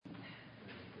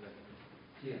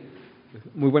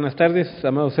Muy buenas tardes,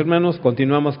 amados hermanos.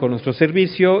 Continuamos con nuestro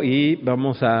servicio y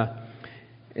vamos a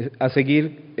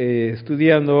seguir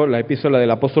estudiando la epístola del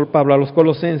apóstol Pablo a los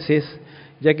Colosenses,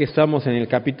 ya que estamos en el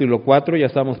capítulo 4, ya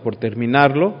estamos por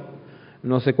terminarlo.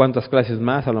 No sé cuántas clases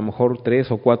más, a lo mejor 3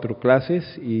 o 4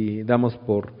 clases, y damos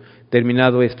por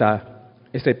terminado esta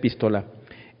epístola.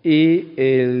 Y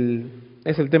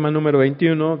es el tema número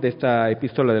 21 de esta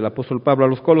epístola del apóstol Pablo a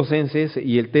los Colosenses,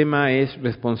 y el tema es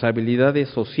responsabilidades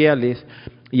sociales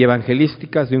y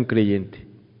evangelísticas de un creyente.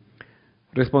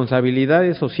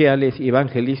 Responsabilidades sociales y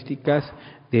evangelísticas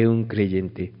de un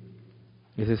creyente.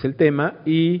 Ese es el tema,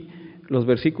 y los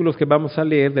versículos que vamos a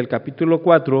leer del capítulo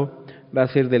 4 va a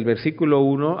ser del versículo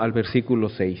 1 al versículo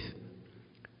 6.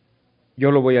 Yo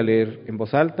lo voy a leer en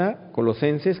voz alta,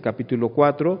 Colosenses capítulo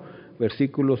 4,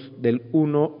 versículos del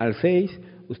 1 al 6,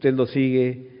 usted lo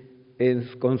sigue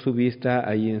con su vista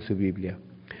ahí en su Biblia.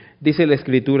 Dice la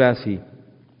Escritura así: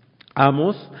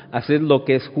 Amos, haced lo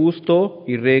que es justo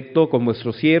y recto con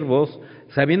vuestros siervos,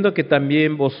 sabiendo que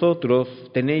también vosotros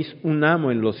tenéis un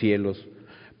amo en los cielos.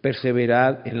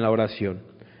 Perseverad en la oración,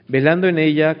 velando en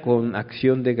ella con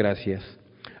acción de gracias,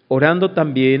 orando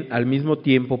también al mismo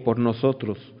tiempo por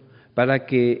nosotros, para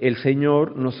que el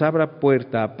Señor nos abra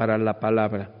puerta para la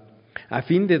palabra, a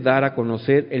fin de dar a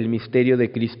conocer el misterio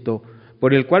de Cristo,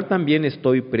 por el cual también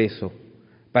estoy preso,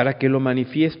 para que lo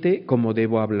manifieste como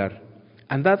debo hablar.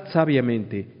 Andad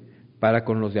sabiamente para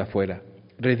con los de afuera,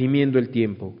 redimiendo el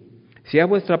tiempo. Sea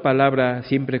vuestra palabra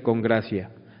siempre con gracia,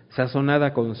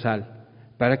 sazonada con sal,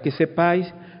 para que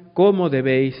sepáis cómo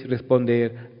debéis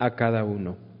responder a cada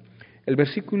uno. El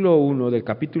versículo 1 del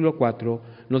capítulo 4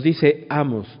 nos dice: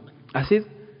 Amos, haced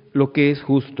lo que es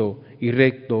justo y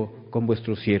recto con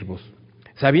vuestros siervos,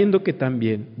 sabiendo que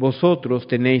también vosotros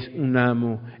tenéis un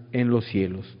amo en los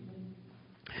cielos.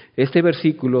 Este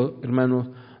versículo, hermanos,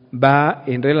 va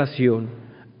en relación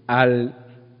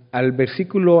al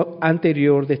versículo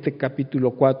anterior de este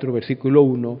capítulo 4, versículo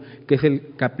 1, que es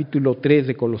el capítulo 3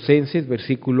 de Colosenses,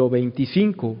 versículo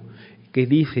 25, que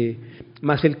dice: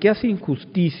 Mas el que hace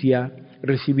injusticia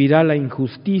recibirá la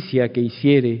injusticia que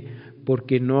hiciere,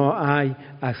 porque no hay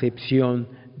acepción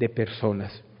de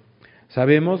personas.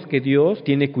 Sabemos que Dios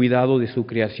tiene cuidado de su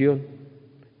creación,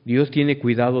 Dios tiene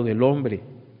cuidado del hombre,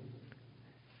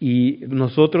 y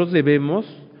nosotros debemos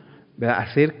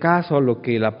hacer caso a lo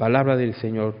que la palabra del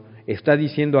Señor está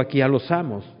diciendo aquí a los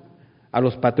amos, a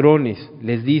los patrones.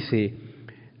 Les dice,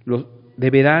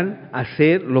 deberán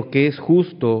hacer lo que es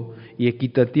justo y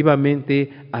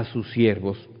equitativamente a sus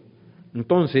siervos.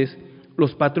 Entonces,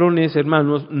 los patrones,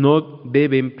 hermanos, no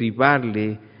deben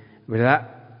privarle,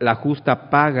 ¿verdad?, la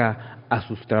justa paga a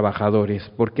sus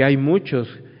trabajadores, porque hay muchos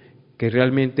que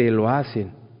realmente lo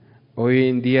hacen. Hoy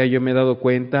en día yo me he dado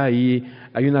cuenta, y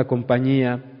hay una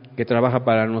compañía que trabaja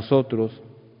para nosotros.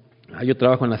 Yo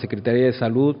trabajo en la Secretaría de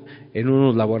Salud, en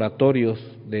unos laboratorios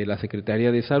de la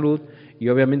Secretaría de Salud, y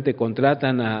obviamente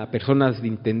contratan a personas de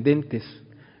intendentes,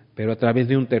 pero a través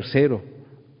de un tercero.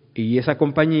 Y esa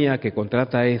compañía que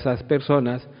contrata a esas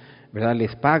personas, ¿verdad?,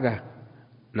 les paga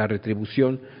la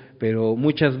retribución, pero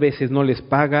muchas veces no les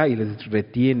paga y les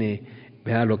retiene,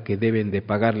 ¿verdad?, lo que deben de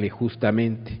pagarle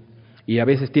justamente. Y a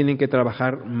veces tienen que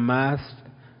trabajar más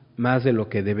de lo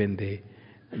que deben de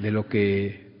lo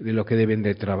que deben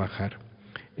de trabajar.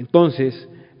 Entonces,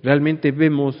 realmente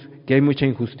vemos que hay mucha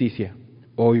injusticia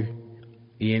hoy,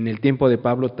 y en el tiempo de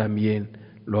Pablo también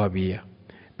lo había.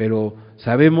 Pero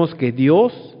sabemos que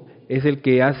Dios es el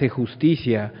que hace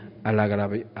justicia al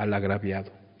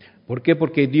agraviado. ¿Por qué?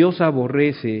 Porque Dios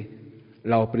aborrece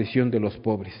la opresión de los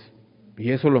pobres, y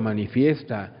eso lo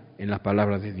manifiesta en la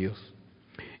palabra de Dios.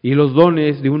 Y los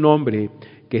dones de un hombre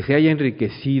que se haya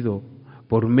enriquecido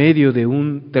por medio de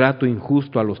un trato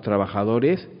injusto a los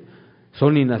trabajadores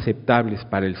son inaceptables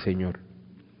para el Señor.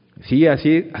 Sí,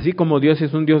 así como Dios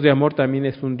es un Dios de amor, también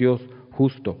es un Dios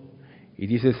justo. Y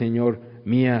dice el Señor: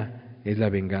 mía es la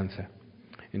venganza.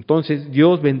 Entonces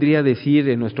Dios vendría a decir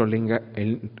en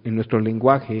nuestro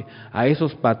lenguaje a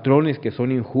esos patrones que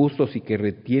son injustos y que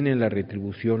retienen la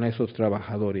retribución a esos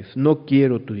trabajadores: no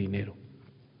quiero tu dinero,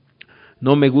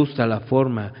 no me gusta la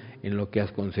forma en lo que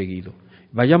has conseguido.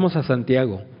 Vayamos a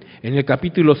Santiago, en el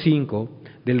capítulo 5,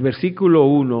 del versículo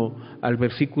 1 al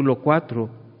versículo 4.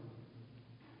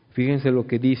 Fíjense lo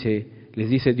que les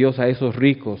dice Dios a esos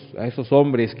ricos, a esos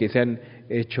hombres que se han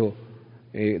hecho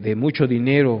de mucho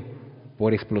dinero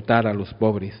por explotar a los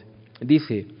pobres.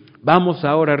 Dice: Vamos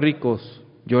ahora, ricos,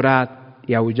 llorad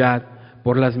y aullad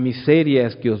por las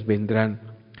miserias que os vendrán.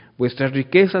 Vuestras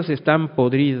riquezas están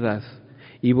podridas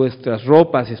y vuestras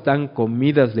ropas están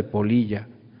comidas de polilla.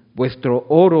 Vuestro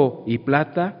oro y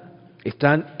plata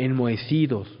están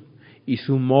enmohecidos, y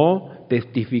su moho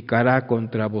testificará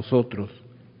contra vosotros,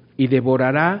 y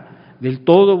devorará del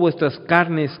todo vuestras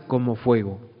carnes como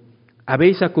fuego.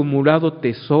 Habéis acumulado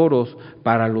tesoros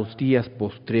para los días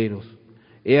postreros.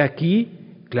 He aquí,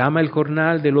 clama el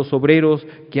jornal de los obreros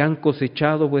que han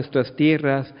cosechado vuestras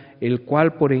tierras, el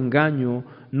cual por engaño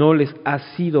no les ha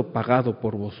sido pagado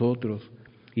por vosotros,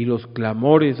 y los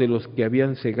clamores de los que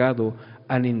habían cegado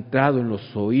han entrado en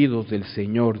los oídos del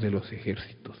Señor de los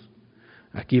ejércitos.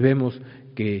 Aquí vemos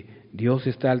que Dios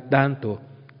está al tanto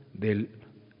de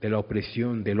la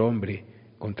opresión del hombre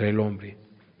contra el hombre.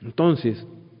 Entonces,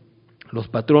 los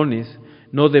patrones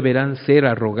no deberán ser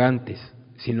arrogantes,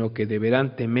 sino que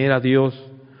deberán temer a Dios,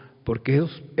 porque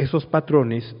esos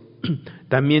patrones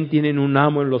también tienen un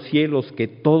amo en los cielos que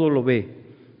todo lo ve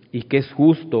y que es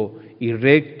justo y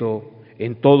recto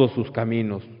en todos sus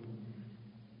caminos.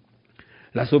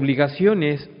 Las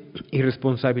obligaciones y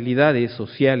responsabilidades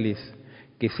sociales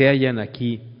que se hallan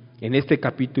aquí en este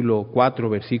capítulo 4,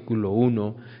 versículo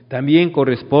 1, también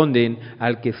corresponden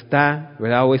al que está,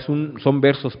 ¿verdad? Son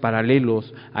versos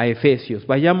paralelos a Efesios.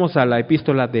 Vayamos a la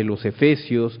epístola de los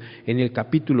Efesios en el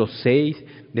capítulo 6,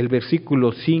 del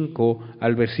versículo 5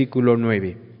 al versículo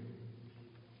 9.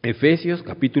 Efesios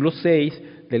capítulo 6,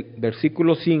 del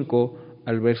versículo 5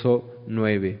 al verso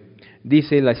 9.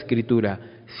 Dice la Escritura: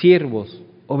 siervos,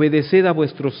 obedeced a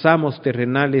vuestros amos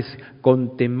terrenales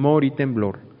con temor y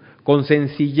temblor, con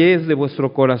sencillez de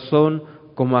vuestro corazón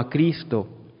como a Cristo,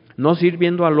 no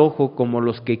sirviendo al ojo como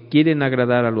los que quieren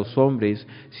agradar a los hombres,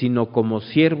 sino como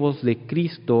siervos de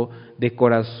Cristo de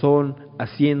corazón,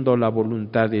 haciendo la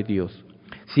voluntad de Dios,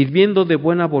 sirviendo de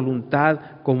buena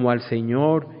voluntad como al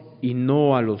Señor y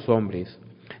no a los hombres,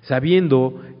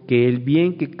 sabiendo que el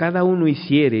bien que cada uno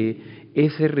hiciere,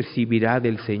 ese recibirá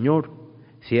del Señor,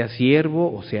 sea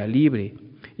siervo o sea libre.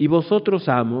 Y vosotros,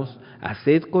 amos,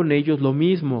 haced con ellos lo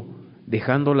mismo,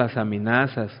 dejando las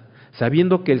amenazas,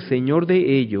 sabiendo que el Señor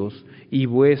de ellos y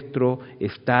vuestro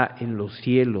está en los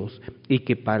cielos, y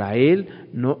que para Él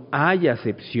no hay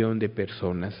acepción de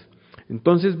personas.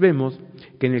 Entonces vemos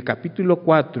que en el capítulo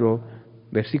 4,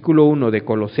 versículo 1 de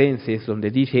Colosenses,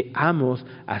 donde dice: amos,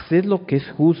 haced lo que es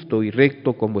justo y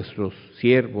recto con vuestros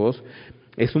siervos,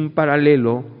 es un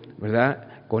paralelo, ¿verdad?,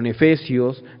 con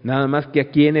Efesios, nada más que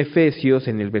aquí en Efesios,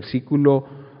 en el versículo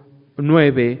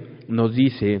 9, nos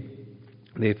dice,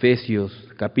 de Efesios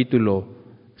capítulo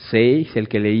 6, el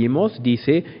que leímos,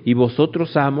 dice: y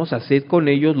vosotros, amos, haced con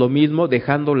ellos lo mismo,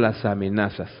 dejando las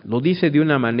amenazas. Lo dice de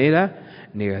una manera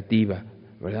negativa,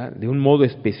 ¿verdad?, de un modo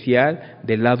especial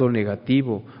del lado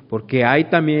negativo, porque hay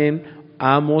también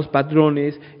amos,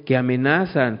 patrones, que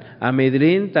amenazan,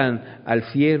 amedrentan al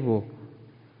siervo,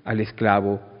 al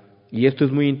esclavo. Y esto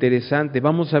es muy interesante.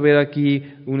 Vamos a ver aquí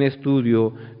un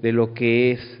estudio de lo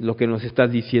que nos está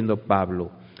diciendo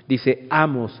Pablo. Dice: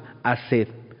 amos, haced.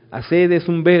 Haced es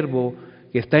un verbo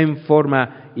que está en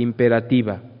forma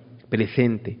imperativa,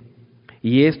 presente.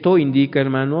 Y esto indica,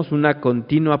 hermanos, una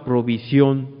continua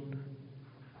provisión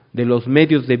de los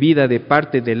medios de vida de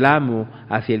parte del amo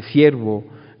hacia el siervo,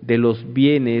 de los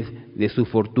bienes de su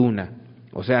fortuna.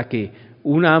 O sea que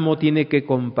un amo tiene que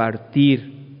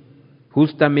compartir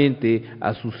justamente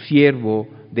a su siervo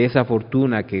de esa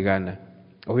fortuna que gana.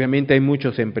 Obviamente hay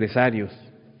muchos empresarios,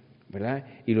 ¿verdad?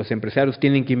 Y los empresarios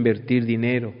tienen que invertir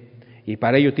dinero, y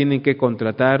para ello tienen que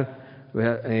contratar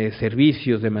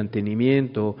servicios de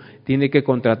mantenimiento, tienen que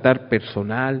contratar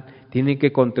personal, tienen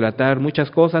que contratar muchas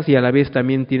cosas, y a la vez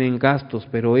también tienen gastos,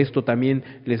 pero esto también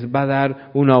les va a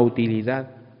dar una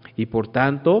utilidad, y por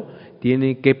tanto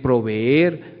tienen que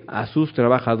proveer a sus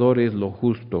trabajadores lo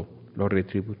justo, lo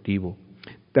retributivo.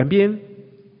 También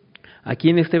aquí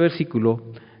en este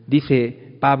versículo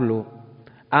dice Pablo: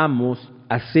 amos,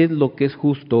 haced lo que es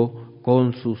justo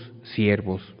con sus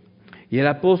siervos. Y el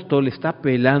apóstol está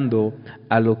apelando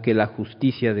a lo que la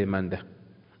justicia demanda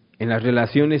en las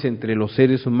relaciones entre los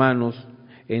seres humanos,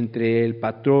 entre el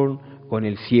patrón con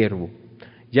el siervo,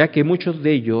 ya que muchos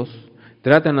de ellos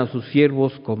tratan a sus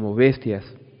siervos como bestias,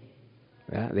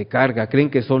 ¿verdad?, de carga, creen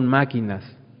que son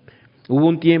máquinas. Hubo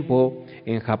un tiempo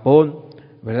en Japón,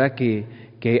 ¿verdad?,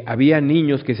 que había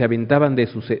niños que se aventaban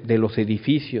de los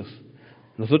edificios.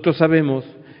 Nosotros sabemos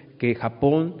que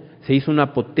Japón se hizo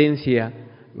una potencia,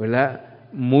 ¿verdad?,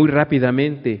 muy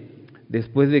rápidamente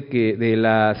después de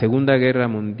la Segunda Guerra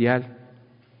Mundial.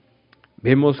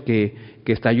 Vemos que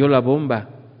estalló la bomba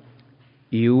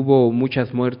y hubo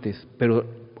muchas muertes, pero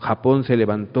Japón se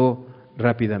levantó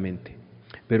rápidamente.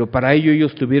 Pero para ello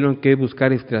ellos tuvieron que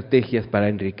buscar estrategias para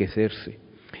enriquecerse.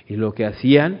 Y lo que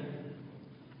hacían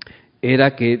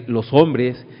era que los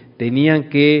hombres tenían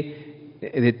que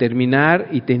determinar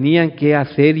y tenían que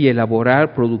hacer y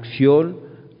elaborar producción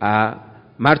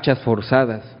a marchas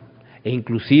forzadas, e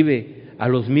inclusive a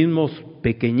los mismos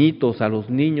pequeñitos, a los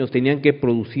niños, tenían que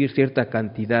producir cierta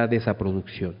cantidad de esa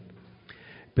producción.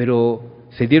 Pero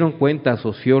se dieron cuenta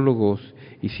sociólogos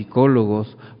y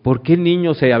psicólogos por qué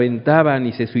niños se aventaban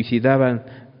y se suicidaban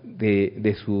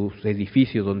de sus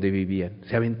edificios donde vivían,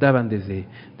 se aventaban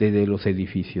desde los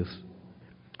edificios.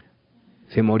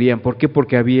 Se morían. ¿Por qué?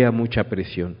 Porque había mucha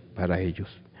presión para ellos.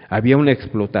 Había una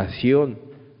explotación.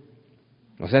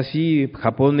 O sea, sí,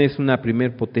 Japón es una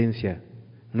primer potencia,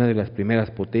 una de las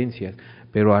primeras potencias,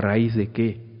 pero ¿a raíz de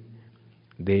qué?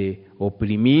 De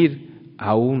oprimir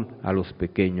aún a los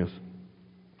pequeños.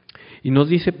 Y nos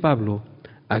dice Pablo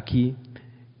aquí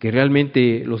que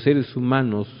realmente los seres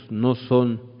humanos no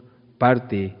son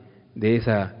parte de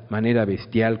esa manera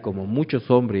bestial como muchos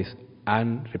hombres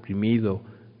han reprimido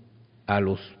a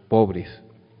los pobres.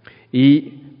 Y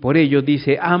por ello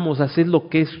dice, amos, haced lo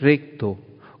que es recto,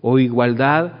 o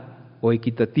igualdad o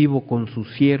equitativo con sus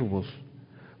siervos,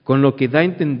 con lo que da a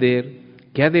entender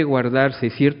que ha de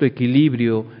guardarse cierto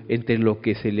equilibrio entre lo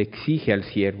que se le exige al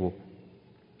siervo,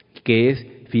 que es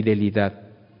fidelidad.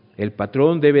 El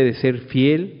patrón debe de ser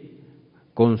fiel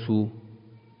con su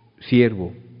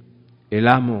siervo. El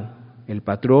amo, el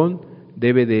patrón,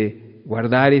 debe de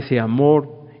guardar ese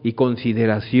amor y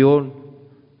consideración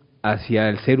hacia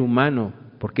el ser humano,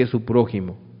 porque es su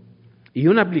prójimo. Y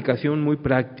una aplicación muy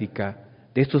práctica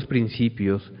de estos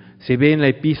principios se ve en la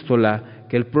epístola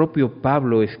que el propio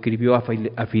Pablo escribió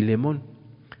a Filemón,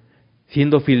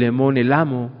 siendo Filemón el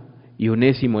amo y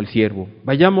Onésimo el siervo.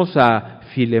 Vayamos a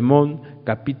Filemón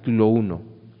capítulo 1.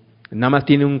 Nada más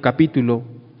tiene un capítulo,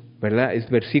 ¿verdad? Es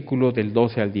versículo del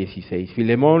 12 al 16.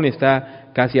 Filemón está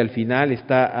casi al final,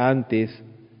 está antes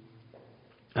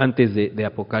de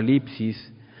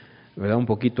Apocalipsis, ¿verdad? Un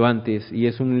poquito antes, y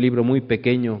es un libro muy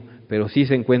pequeño, pero sí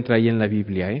se encuentra ahí en la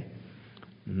Biblia,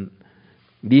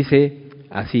 Dice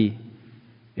así,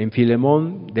 en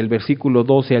Filemón, del versículo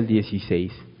 12 al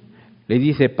 16, le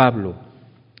dice Pablo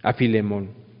a Filemón,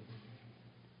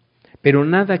 pero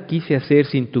nada quise hacer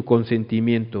sin tu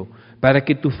consentimiento, para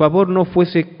que tu favor no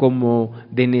fuese como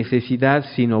de necesidad,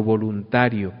 sino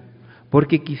voluntario,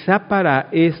 porque quizá para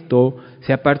esto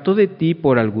se apartó de ti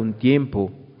por algún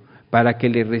tiempo, para que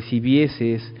le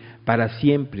recibieses para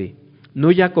siempre, no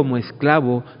ya como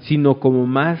esclavo, sino como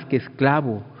más que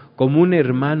esclavo, como un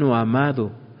hermano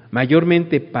amado,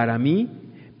 mayormente para mí,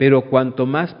 pero cuanto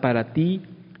más para ti,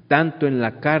 tanto en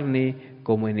la carne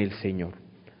como en el Señor.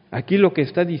 Aquí lo que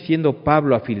está diciendo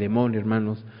Pablo a Filemón,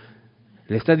 hermanos,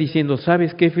 le está diciendo,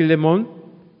 ¿sabes qué, Filemón?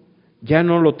 Ya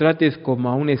no lo trates como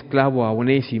a un esclavo, a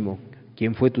Onésimo,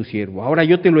 quien fue tu siervo. Ahora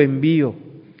yo te lo envío,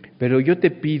 pero yo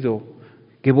te pido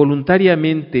que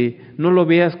voluntariamente no lo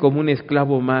veas como un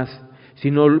esclavo más,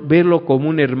 sino verlo como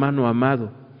un hermano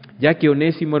amado, ya que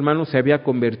Onésimo, hermano, se había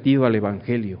convertido al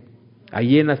Evangelio.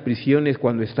 Allí en las prisiones,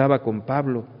 cuando estaba con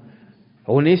Pablo,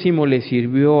 Onésimo le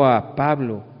sirvió a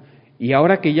Pablo, y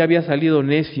ahora que ya había salido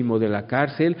Onésimo de la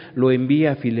cárcel, lo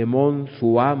envía a Filemón,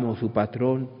 su amo, su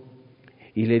patrón,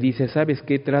 y le dice, ¿sabes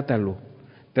qué? Trátalo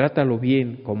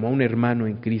bien, como a un hermano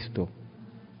en Cristo.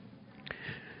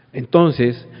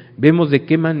 Entonces, vemos de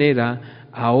qué manera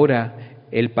ahora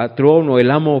el patrón o el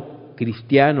amo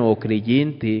cristiano o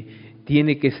creyente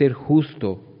tiene que ser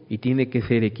justo y tiene que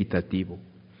ser equitativo.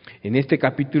 En este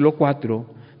capítulo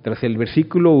 4, tras el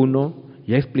versículo 1,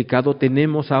 ya explicado,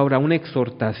 tenemos ahora una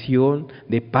exhortación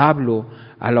de Pablo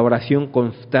a la oración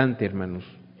constante, hermanos.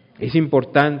 Es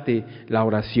importante la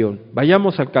oración.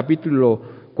 Vayamos al capítulo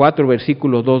 4,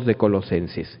 versículo 2 de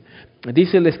Colosenses.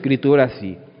 Dice la Escritura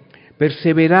así,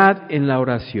 perseverad en la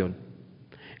oración,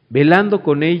 velando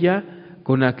con ella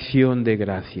con acción de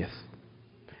gracias.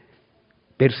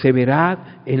 Perseverad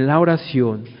en la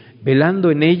oración, velando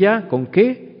en ella, ¿con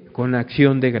qué? Con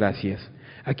acción de gracias.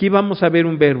 Aquí vamos a ver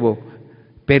un verbo,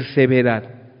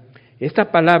 perseverar.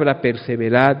 Esta palabra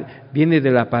perseverar viene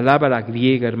de la palabra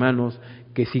griega, hermanos,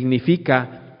 que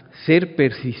significa ser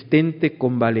persistente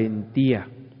con valentía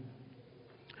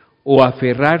o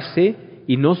aferrarse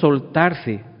y no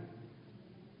soltarse.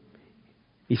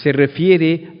 Y se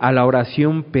refiere a la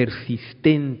oración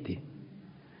persistente.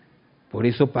 Por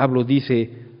eso Pablo dice,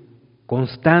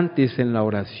 constantes en la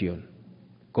oración,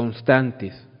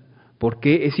 constantes. ¿Por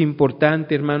qué es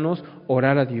importante, hermanos,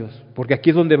 orar a Dios? Porque aquí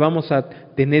es donde vamos a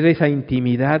tener esa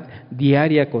intimidad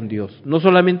diaria con Dios. No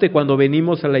solamente cuando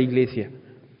venimos a la iglesia.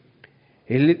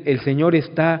 El Señor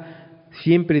está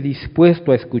siempre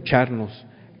dispuesto a escucharnos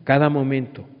cada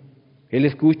momento. Él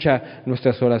escucha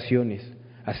nuestras oraciones.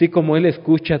 Así como Él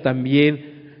escucha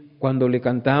también cuando le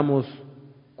cantamos,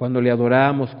 cuando le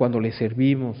adoramos, cuando le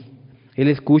servimos. Él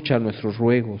escucha nuestros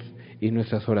ruegos y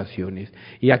nuestras oraciones.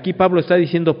 Y aquí Pablo está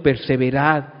diciendo,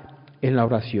 perseverad en la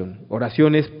oración.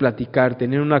 Oración es platicar,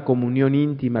 tener una comunión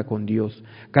íntima con Dios.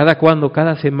 ¿Cada cuándo?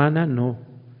 ¿Cada semana? No.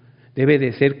 Debe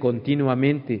de ser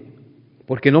continuamente,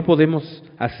 porque no podemos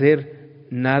hacer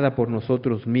nada por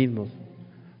nosotros mismos.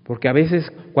 Porque a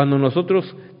veces cuando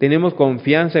nosotros tenemos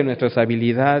confianza en nuestras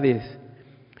habilidades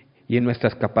y en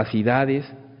nuestras capacidades,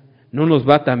 no nos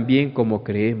va tan bien como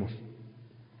creemos.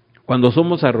 Cuando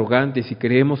somos arrogantes y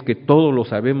creemos que todo lo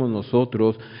sabemos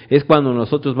nosotros, es cuando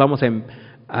nosotros vamos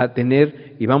a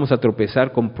tener y vamos a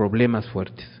tropezar con problemas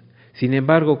fuertes. Sin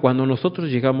embargo, cuando nosotros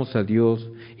llegamos a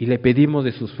Dios y le pedimos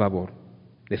de su favor,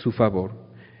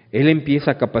 Él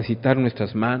empieza a capacitar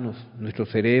nuestras manos, nuestro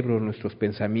cerebro, nuestros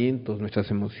pensamientos,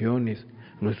 nuestras emociones,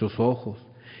 nuestros ojos.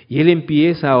 Y Él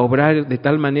empieza a obrar de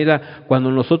tal manera cuando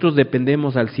nosotros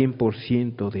dependemos al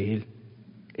 100% de Él.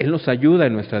 Él nos ayuda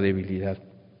en nuestra debilidad.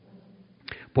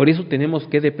 Por eso tenemos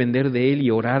que depender de Él y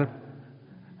orar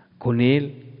con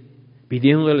Él,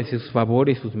 pidiéndole sus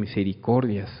favores, sus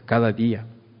misericordias cada día.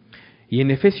 Y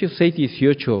en Efesios 6,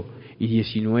 18 y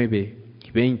 19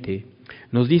 y 20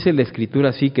 nos dice la Escritura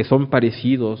así, que son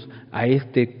parecidos a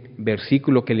este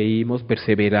versículo que leímos: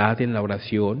 perseverad en la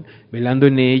oración, velando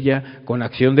en ella con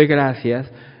acción de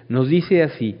gracias. Nos dice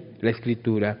así la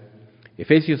Escritura,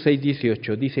 Efesios 6,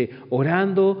 18, dice: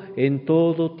 orando en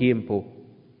todo tiempo,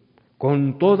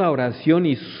 con toda oración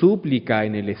y súplica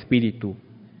en el Espíritu,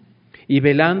 y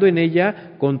velando en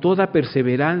ella con toda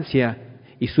perseverancia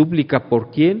y súplica.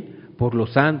 ¿Por quién? Por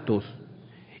los santos,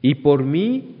 y por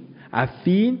mí, a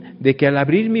fin de que al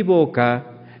abrir mi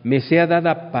boca me sea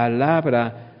dada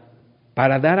palabra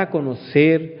para dar a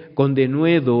conocer con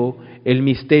denuedo el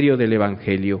misterio del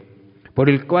Evangelio, por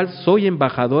el cual soy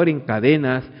embajador en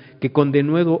cadenas, que con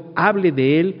denuedo hable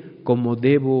de él como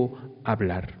debo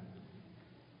hablar.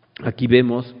 Aquí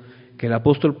vemos que el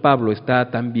apóstol Pablo está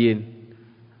también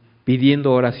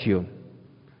pidiendo oración,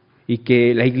 y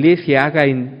que la iglesia haga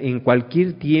en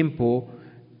cualquier tiempo,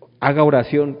 haga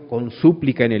oración con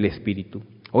súplica en el Espíritu.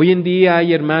 Hoy en día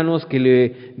hay hermanos que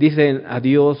le dicen a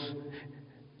Dios: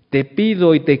 te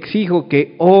pido y te exijo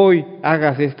que hoy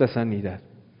hagas esta sanidad.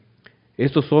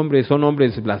 Estos hombres son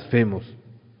hombres blasfemos,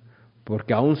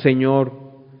 porque a un Señor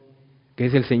que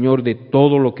es el Señor de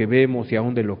todo lo que vemos y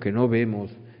aún de lo que no vemos,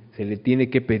 se le tiene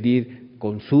que pedir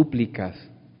con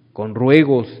súplicas, con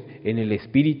ruegos en el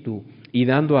Espíritu, y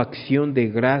dando acción de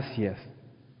gracias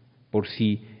por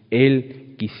si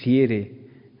Él quisiere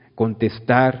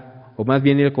contestar, o más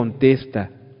bien Él contesta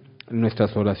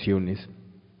nuestras oraciones.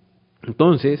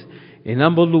 Entonces, en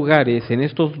ambos lugares, en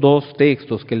estos dos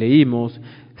textos que leímos,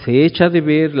 se echa de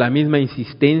ver la misma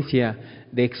insistencia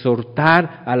de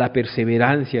exhortar a la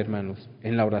perseverancia, hermanos,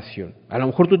 en la oración. A lo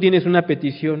mejor tú tienes una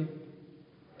petición,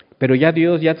 pero ya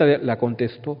Dios ya te la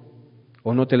contestó,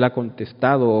 o no te la ha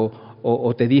contestado,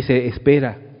 o te dice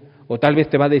espera, o tal vez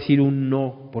te va a decir un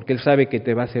no, porque Él sabe que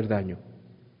te va a hacer daño.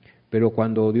 Pero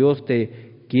cuando Dios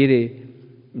te quiere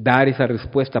dar esa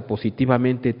respuesta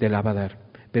positivamente, te la va a dar,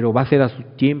 pero va a ser a su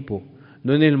tiempo,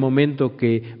 no en el momento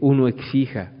que uno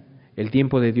exija. El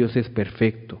tiempo de Dios es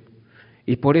perfecto,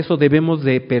 y por eso debemos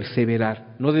de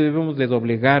perseverar, no debemos de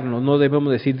doblegarnos, no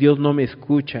debemos decir Dios no me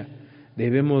escucha.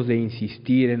 Debemos de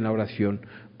insistir en la oración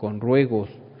con ruegos,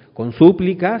 con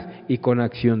súplicas y con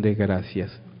acción de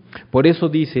gracias. Por eso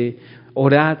dice: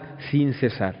 orad sin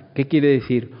cesar. ¿Qué quiere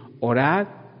decir? Orad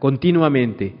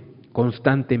continuamente,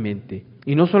 constantemente.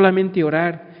 Y no solamente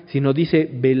orar, sino dice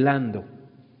velando.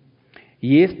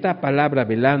 Y esta palabra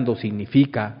velando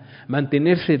significa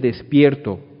mantenerse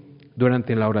despierto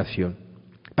durante la oración.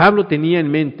 Pablo tenía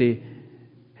en mente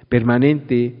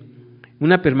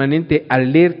una permanente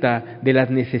alerta de las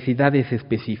necesidades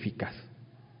específicas.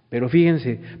 Pero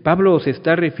fíjense, Pablo se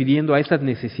está refiriendo a esas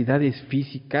necesidades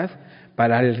físicas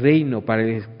para el reino, para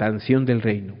la expansión del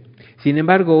reino. Sin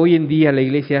embargo, hoy en día la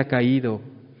iglesia ha caído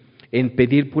en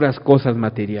pedir puras cosas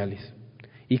materiales,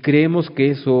 y creemos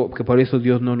que por eso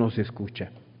Dios no nos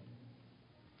escucha,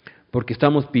 porque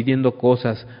estamos pidiendo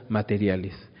cosas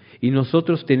materiales. Y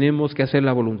nosotros tenemos que hacer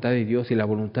la voluntad de Dios, y la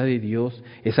voluntad de Dios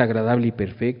es agradable y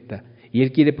perfecta. Y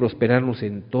Él quiere prosperarnos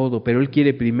en todo, pero Él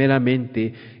quiere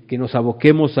primeramente que nos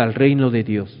aboquemos al reino de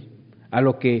Dios, a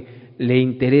lo que le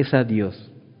interesa a Dios.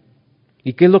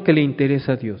 ¿Y qué es lo que le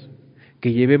interesa a Dios?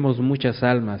 Que llevemos muchas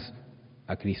almas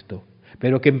a Cristo,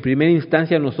 pero que en primera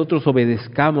instancia nosotros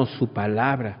obedezcamos su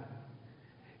palabra,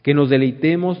 que nos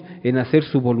deleitemos en hacer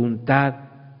su voluntad.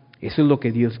 Eso es lo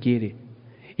que Dios quiere.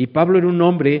 Y Pablo era un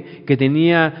hombre que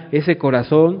tenía ese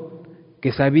corazón,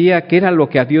 que sabía qué era lo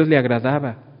que a Dios le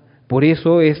agradaba. Por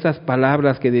eso estas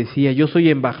palabras que decía, yo soy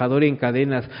embajador en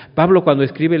cadenas. Pablo, cuando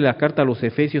escribe la carta a los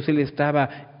Efesios, él estaba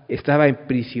en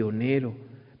prisionero,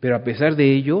 pero a pesar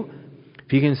de ello,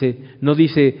 fíjense, no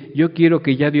dice, yo quiero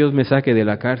que ya Dios me saque de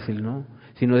la cárcel, no,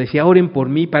 sino decía, oren por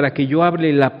mí para que yo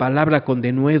hable la palabra con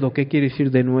denuedo. ¿Qué quiere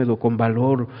decir denuedo? Con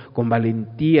valor, con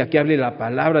valentía, que hable la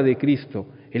palabra de Cristo,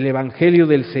 el Evangelio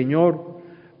del Señor.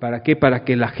 ¿Para qué? Para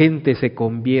que la gente se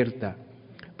convierta.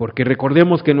 Porque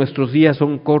recordemos que nuestros días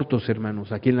son cortos,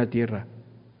 hermanos, aquí en la tierra.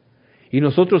 Y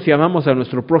nosotros, si amamos a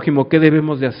nuestro prójimo, ¿qué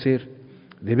debemos de hacer?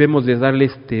 Debemos de darle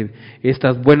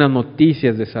estas buenas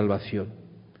noticias de salvación.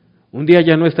 Un día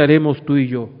ya no estaremos tú y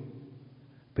yo,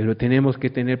 pero tenemos que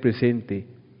tener presente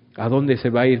a dónde se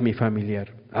va a ir mi familiar,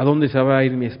 a dónde se va a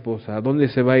ir mi esposa, a dónde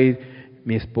se va a ir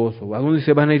mi esposo, a dónde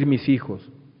se van a ir mis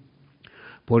hijos.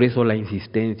 Por eso la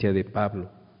insistencia de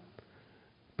Pablo.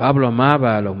 Pablo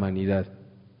amaba a la humanidad.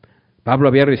 Pablo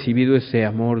había recibido ese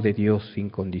amor de Dios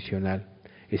incondicional,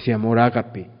 ese amor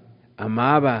ágape.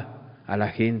 Amaba a la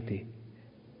gente,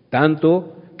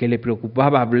 tanto que le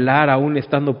preocupaba hablar aún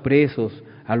estando presos,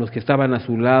 a los que estaban a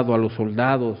su lado, a los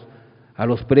soldados, a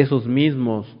los presos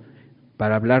mismos,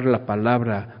 para hablar la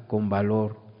palabra con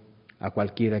valor a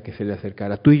cualquiera que se le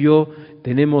acercara. Tú y yo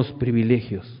tenemos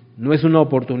privilegios, no es una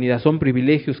oportunidad, son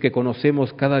privilegios que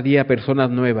conocemos cada día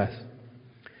personas nuevas.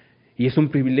 Y es un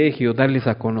privilegio darles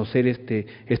a conocer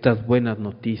estas buenas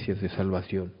noticias de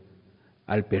salvación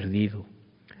al perdido,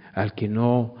 al que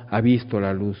no ha visto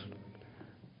la luz.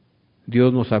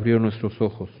 Dios nos abrió nuestros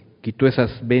ojos, quitó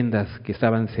esas vendas que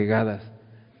estaban cegadas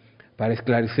para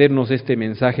esclarecernos este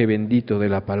mensaje bendito de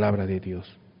la palabra de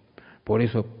Dios. Por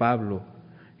eso Pablo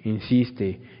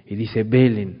insiste y dice,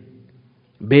 velen,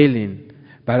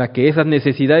 para que esas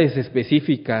necesidades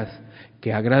específicas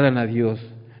que agradan a Dios,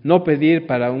 no pedir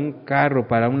para un carro,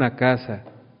 para una casa,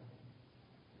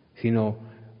 sino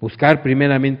buscar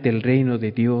primeramente el reino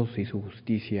de Dios y su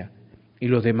justicia, y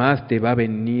lo demás te va a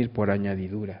venir por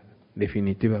añadidura,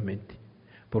 definitivamente.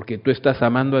 Porque tú estás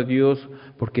amando a Dios,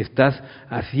 porque estás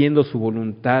haciendo su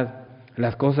voluntad,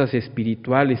 las cosas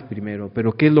espirituales primero.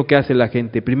 Pero ¿qué es lo que hace la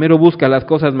gente? Primero busca las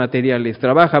cosas materiales,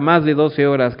 trabaja más de 12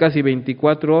 horas, casi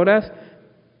 24 horas,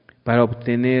 para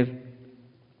obtener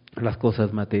las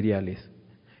cosas materiales.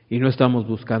 Y no estamos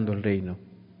buscando el reino.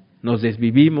 Nos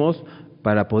desvivimos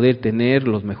para poder tener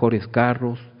los mejores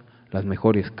carros, las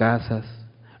mejores casas,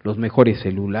 los mejores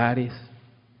celulares,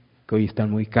 que hoy están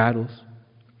muy caros,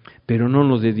 pero no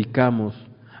nos dedicamos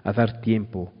a dar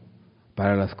tiempo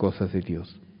para las cosas de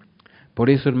Dios. Por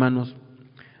eso, hermanos,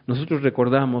 nosotros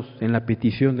recordamos en la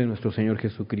petición de nuestro Señor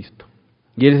Jesucristo,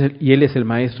 y Él es el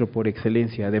Maestro por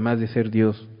excelencia, además de ser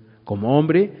Dios. Como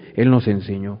hombre, Él nos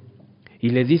enseñó. Y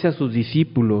les dice a sus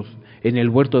discípulos en el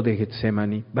huerto de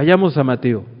Getsemaní. Vayamos a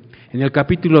Mateo, en el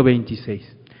capítulo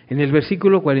 26, en el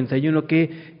versículo 41,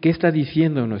 ¿qué está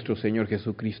diciendo nuestro Señor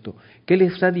Jesucristo? ¿Qué le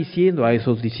está diciendo a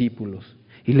esos discípulos?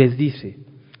 Y les dice,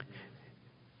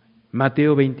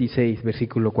 Mateo 26,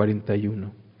 versículo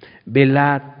 41,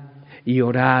 velad y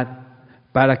orad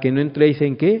para que no entréis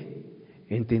 ¿en qué?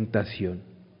 En tentación.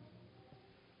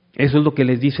 Eso es lo que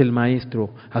les dice el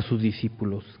Maestro a sus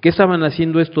discípulos. ¿Qué estaban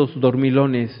haciendo estos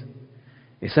dormilones?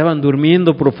 Estaban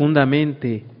durmiendo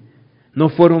profundamente, no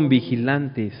fueron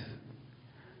vigilantes.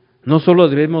 No solo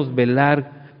debemos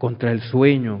velar contra el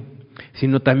sueño,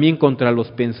 sino también contra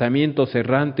los pensamientos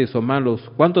errantes o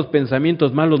malos. ¿Cuántos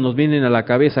pensamientos malos nos vienen a la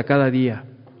cabeza cada día?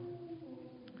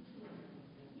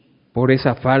 Por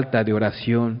esa falta de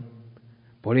oración.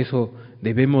 Por eso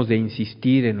debemos de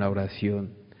insistir en la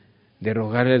oración, de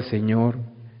rogarle al Señor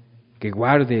que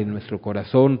guarde nuestro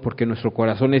corazón, porque nuestro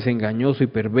corazón es engañoso y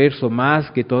perverso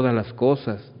más que todas las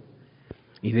cosas.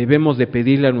 Y debemos de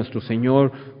pedirle a nuestro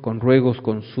Señor con ruegos,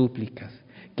 con súplicas,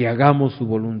 que hagamos su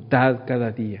voluntad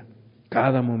cada día,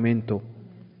 cada momento.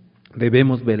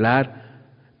 Debemos velar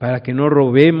para que no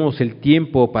robemos el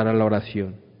tiempo para la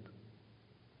oración.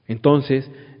 Entonces,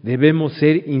 debemos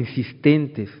ser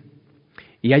insistentes.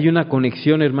 Y hay una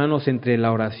conexión, hermanos, entre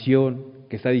la oración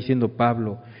que está diciendo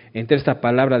Pablo, entre esta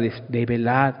palabra de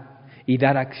velar y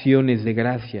dar acciones de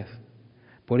gracias.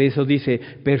 Por eso dice,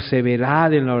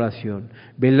 perseverad en la oración,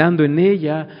 velando en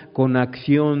ella con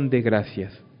acción de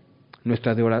gracias.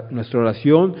 Nuestra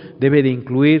oración debe de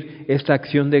incluir esta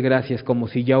acción de gracias como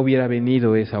si ya hubiera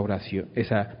venido esa oración,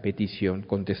 esa petición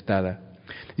contestada.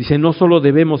 Dice, no solo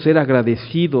debemos ser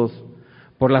agradecidos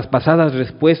por las pasadas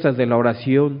respuestas de la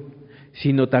oración,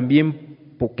 sino también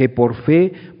que por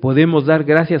fe podemos dar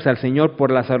gracias al Señor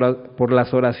por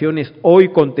las oraciones hoy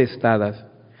contestadas,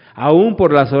 aún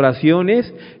por las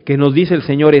oraciones que nos dice el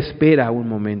Señor, espera un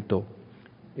momento,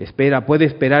 Espera, puede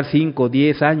esperar 5,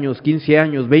 10 años, 15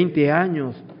 años, 20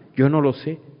 años, yo no lo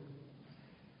sé.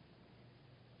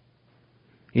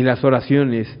 Y las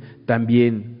oraciones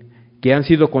también, que han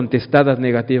sido contestadas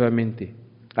negativamente.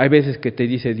 Hay veces que te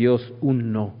dice Dios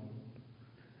un no,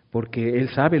 porque Él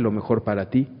sabe lo mejor para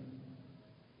ti.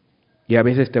 Y a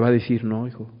veces te va a decir, no,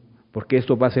 hijo, porque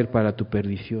esto va a ser para tu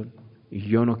perdición, y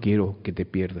yo no quiero que te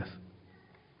pierdas.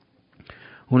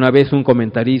 Una vez un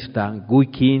comentarista, Guy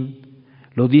King,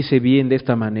 lo dice bien de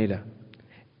esta manera: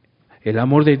 el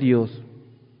amor de Dios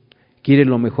quiere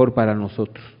lo mejor para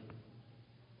nosotros.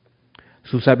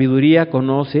 Su sabiduría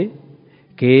conoce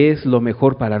que es lo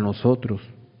mejor para nosotros,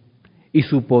 y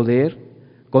su poder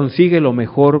consigue lo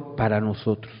mejor para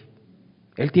nosotros.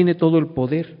 Él tiene todo el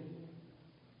poder.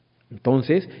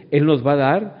 Entonces, Él nos va a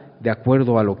dar de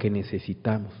acuerdo a lo que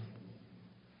necesitamos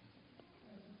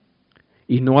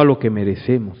y no a lo que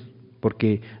merecemos,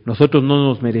 porque nosotros no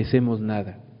nos merecemos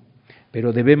nada,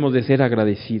 pero debemos de ser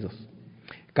agradecidos.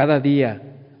 Cada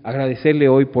día, agradecerle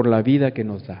hoy por la vida que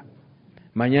nos da.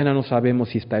 Mañana no sabemos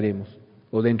si estaremos,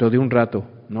 o dentro de un rato,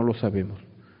 no lo sabemos.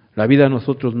 La vida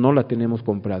nosotros no la tenemos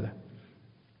comprada.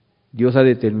 Dios ha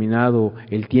determinado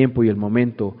el tiempo y el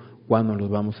momento cuando nos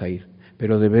vamos a ir,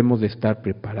 pero debemos de estar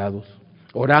preparados,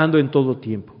 orando en todo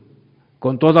tiempo,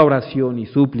 con toda oración y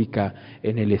súplica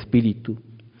en el Espíritu,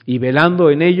 y velando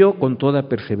en ello con toda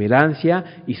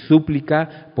perseverancia y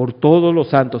súplica por todos los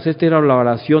santos. Esta era la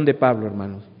oración de Pablo,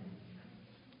 hermanos.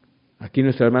 Aquí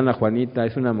nuestra hermana Juanita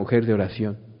es una mujer de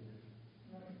oración.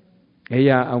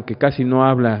 Ella, aunque casi no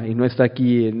habla y no está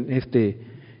aquí en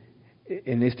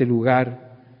este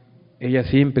lugar, ella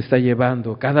siempre está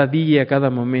llevando, cada día,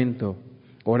 cada momento,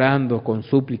 orando con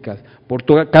súplicas por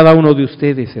cada uno de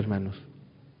ustedes, hermanos.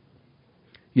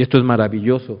 Y esto es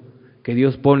maravilloso, que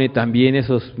Dios pone también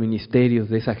esos ministerios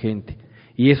de esa gente.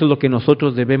 Y eso es lo que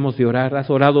nosotros debemos de orar. ¿Has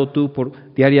orado tú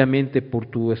diariamente por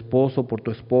tu esposo, por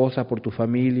tu esposa, por tu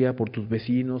familia, por tus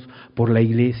vecinos, por la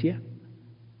iglesia?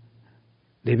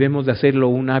 Debemos de hacerlo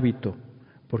un hábito,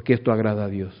 porque esto agrada a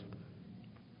Dios.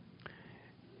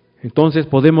 Entonces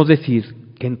podemos decir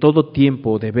que en todo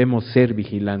tiempo debemos ser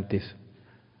vigilantes,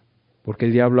 porque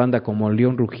el diablo anda como un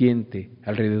león rugiente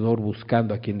alrededor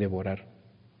buscando a quien devorar.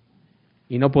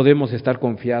 Y no podemos estar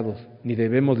confiados, ni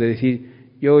debemos de decir,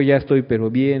 yo ya estoy pero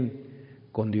bien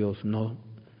con Dios. No,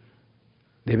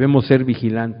 debemos ser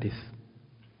vigilantes.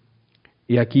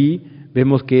 Y aquí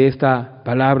vemos que esta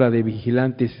palabra de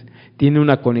vigilantes tiene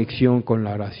una conexión con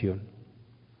la oración.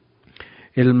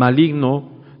 El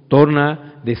maligno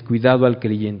torna descuidado al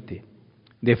creyente,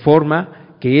 de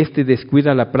forma que éste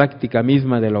descuida la práctica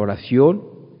misma de la oración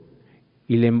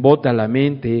y le embota la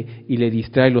mente y le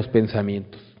distrae los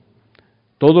pensamientos.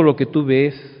 Todo lo que tú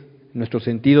ves, nuestro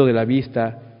sentido de la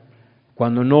vista,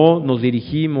 cuando no nos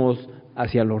dirigimos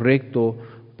hacia lo recto,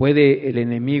 puede el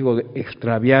enemigo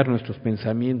extraviar nuestros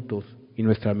pensamientos y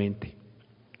nuestra mente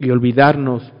y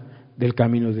olvidarnos del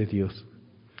camino de Dios.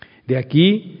 De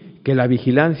aquí que la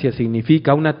vigilancia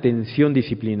significa una atención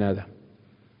disciplinada.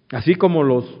 Así como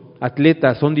los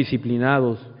atletas son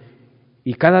disciplinados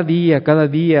y cada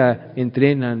día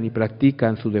entrenan y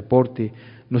practican su deporte,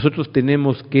 nosotros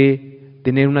tenemos que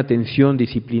tener una atención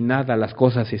disciplinada a las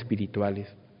cosas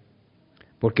espirituales.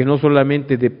 Porque no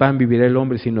solamente de pan vivirá el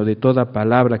hombre, sino de toda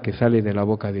palabra que sale de la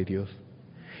boca de Dios.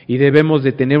 Y debemos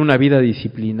de tener una vida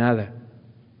disciplinada.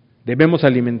 Debemos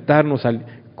alimentarnos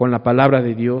con la palabra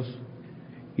de Dios.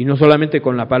 Y no solamente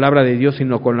con la palabra de Dios,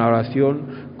 sino con la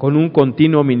oración, con un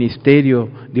continuo ministerio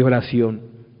de oración.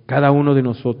 Cada uno de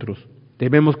nosotros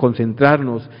debemos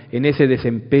concentrarnos en ese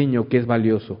desempeño que es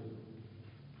valioso.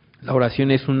 La oración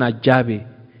es una llave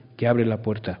que abre la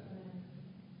puerta.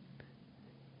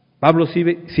 Pablo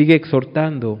sigue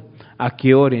exhortando a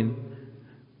que oren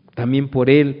también por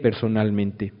él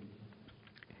personalmente.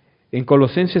 En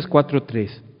Colosenses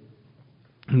 4:3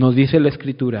 nos dice la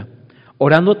Escritura,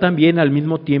 orando también al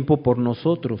mismo tiempo por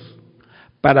nosotros,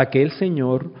 para que el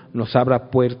Señor nos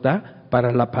abra puerta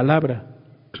para la palabra,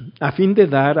 a fin de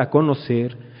dar a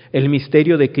conocer el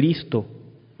misterio de Cristo,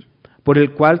 por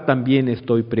el cual también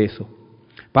estoy preso.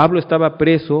 Pablo estaba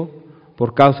preso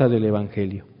por causa del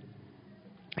Evangelio.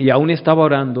 Y aún estaba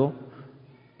orando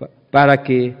para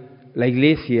que la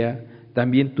iglesia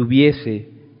también tuviese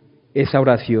esa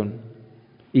oración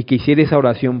y que hiciera esa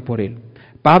oración por él.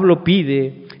 Pablo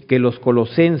pide que los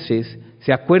colosenses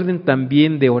se acuerden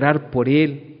también de orar por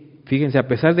él. Fíjense, a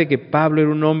pesar de que Pablo era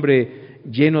un hombre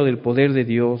lleno del poder de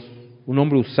Dios, un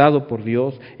hombre usado por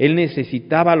Dios, él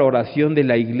necesitaba la oración de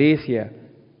la iglesia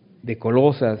de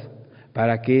Colosas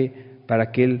para que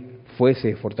él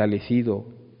fuese fortalecido.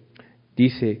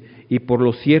 Dice, y por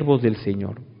los siervos del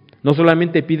Señor, No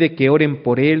solamente pide que oren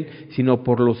por él, sino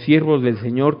por los siervos del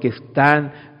Señor que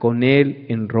están con él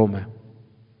en Roma.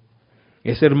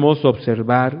 Es hermoso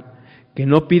observar que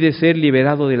no pide ser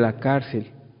liberado de la cárcel,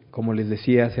 como les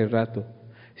decía hace rato,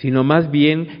 sino más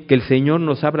bien que el Señor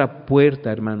nos abra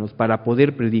puerta, hermanos, para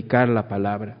poder predicar la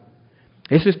palabra.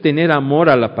 Eso es tener amor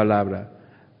a la palabra,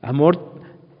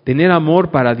 tener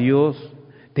amor para Dios,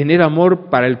 tener amor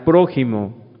para el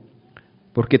prójimo,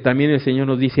 porque también el Señor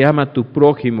nos dice, ama a tu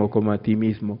prójimo como a ti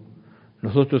mismo.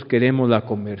 Nosotros queremos la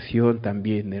conversión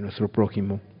también de nuestro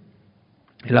prójimo.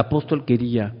 El apóstol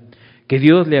quería que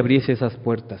Dios le abriese esas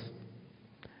puertas.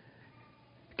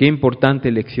 Qué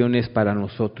importante lección es para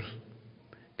nosotros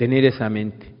tener esa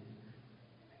mente.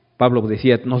 Pablo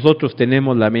decía, nosotros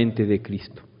tenemos la mente de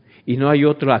Cristo y no hay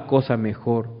otra cosa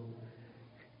mejor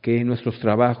que en nuestros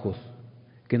trabajos,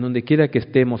 que en donde quiera que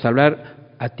estemos,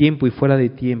 hablar a tiempo y fuera de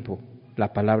tiempo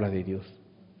la palabra de Dios.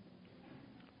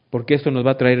 Porque eso nos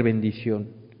va a traer bendición,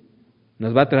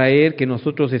 nos va a traer que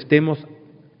nosotros estemos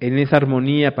en esa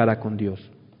armonía para con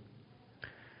Dios.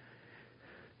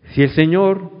 Si el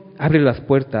Señor abre las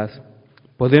puertas,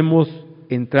 podemos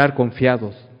entrar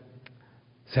confiados,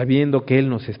 sabiendo que Él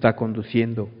nos está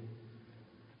conduciendo.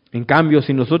 En cambio,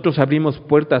 si nosotros abrimos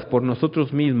puertas por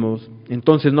nosotros mismos,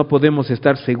 entonces no podemos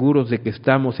estar seguros de que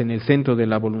estamos en el centro de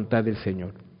la voluntad del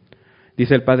Señor.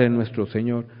 Dice el Padre nuestro,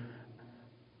 Señor,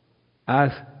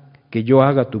 haz que yo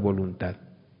haga tu voluntad.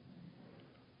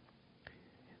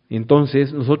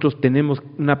 Entonces, nosotros tenemos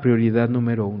una prioridad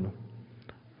número 1,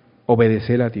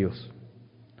 obedecer a Dios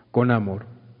con amor.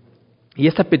 Y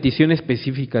esta petición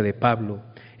específica de Pablo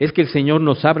es que el Señor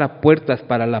nos abra puertas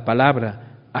para la palabra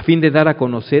a fin de dar a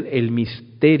conocer el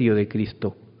misterio de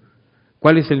Cristo.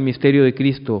 ¿Cuál es el misterio de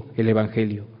Cristo? El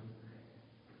Evangelio.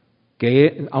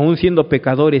 Que aun siendo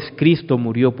pecadores, Cristo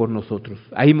murió por nosotros.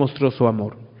 Ahí mostró su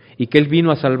amor. Y que Él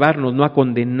vino a salvarnos, no a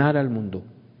condenar al mundo.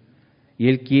 Y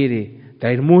Él quiere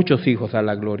traer muchos hijos a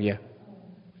la gloria.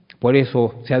 Por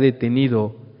eso se ha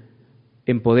detenido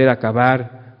en poder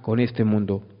acabar con este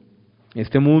mundo.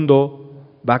 Este mundo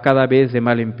va cada vez de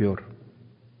mal en peor.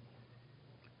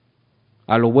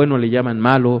 A lo bueno le llaman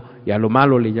malo y a lo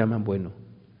malo le llaman bueno.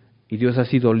 Y Dios ha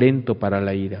sido lento para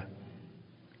la ira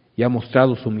y ha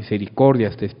mostrado su misericordia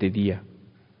hasta este día.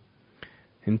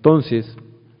 Entonces,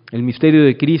 el misterio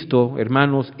de Cristo,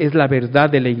 hermanos, es la verdad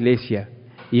de la Iglesia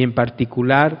y en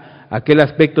particular aquel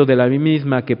aspecto de la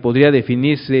misma que podría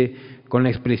definirse con la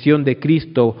expresión de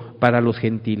Cristo para los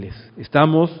gentiles.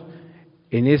 Estamos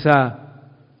en esa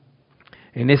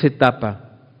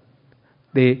etapa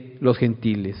de los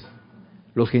gentiles.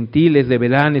 Los gentiles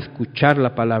deberán escuchar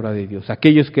la palabra de Dios.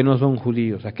 Aquellos que no son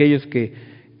judíos, aquellos que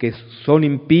son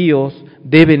impíos,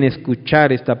 deben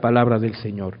escuchar esta palabra del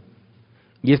Señor.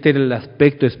 Y este era el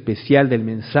aspecto especial del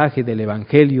mensaje del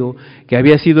Evangelio que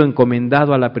había sido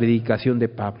encomendado a la predicación de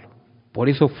Pablo. Por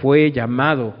eso fue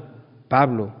llamado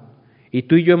Pablo. Y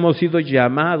tú y yo hemos sido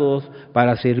llamados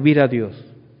para servir a Dios.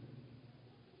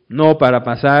 No para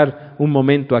pasar un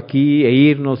momento aquí e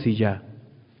irnos y ya.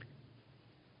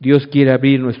 Dios quiere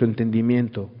abrir nuestro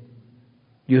entendimiento,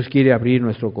 Dios quiere abrir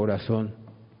nuestro corazón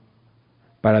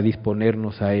para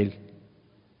disponernos a Él,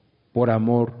 por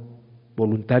amor,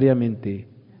 voluntariamente,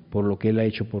 por lo que Él ha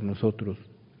hecho por nosotros.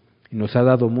 Y nos ha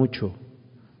dado mucho,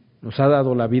 nos ha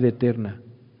dado la vida eterna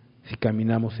si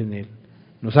caminamos en Él.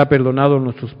 Nos ha perdonado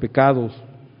nuestros pecados,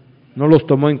 no los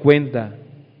tomó en cuenta.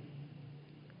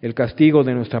 El castigo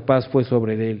de nuestra paz fue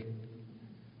sobre Él.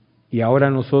 Y ahora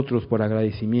nosotros, por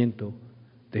agradecimiento,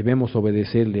 debemos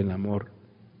obedecerle en amor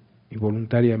y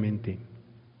voluntariamente.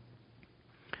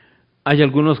 Hay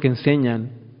algunos que enseñan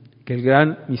que el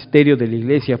gran misterio de la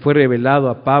Iglesia fue revelado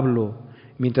a Pablo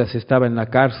mientras estaba en la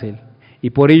cárcel y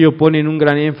por ello ponen un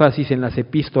gran énfasis en las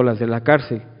epístolas de la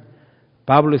cárcel.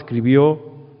 Pablo escribió,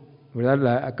 ¿verdad?,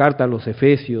 la carta a los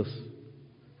Efesios,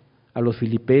 a los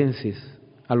Filipenses,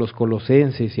 a los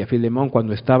Colosenses y a Filemón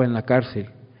cuando estaba en la cárcel,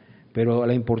 pero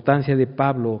la importancia de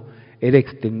Pablo era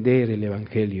extender el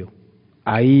Evangelio,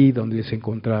 ahí donde se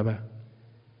encontraba.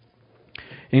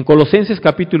 En Colosenses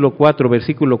capítulo 4,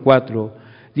 versículo 4,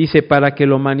 dice, para que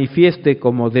lo manifieste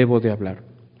como debo de hablar.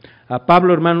 A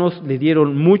Pablo, hermanos, le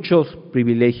dieron muchos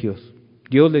privilegios,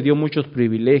 Dios le dio muchos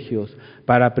privilegios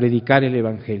para predicar el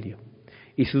Evangelio.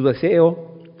 Y su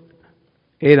deseo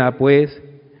era, pues,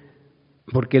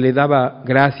 porque le daba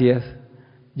gracias,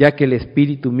 ya que el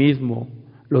Espíritu mismo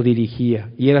lo dirigía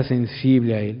y era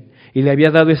sensible a él. Y le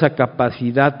había dado esa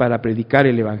capacidad para predicar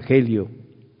el Evangelio,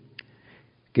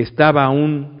 que estaba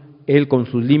aún él con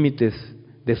sus límites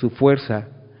de su fuerza,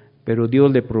 pero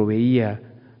Dios le proveía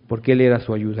porque Él era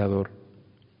su ayudador.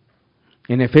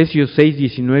 En Efesios 6,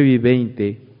 19 y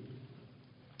 20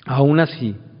 Aún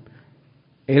así,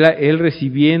 él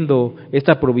recibiendo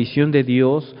esta provisión de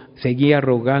Dios, seguía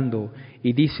rogando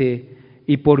y dice: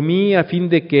 y por mí, a fin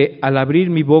de que al abrir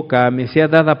mi boca me sea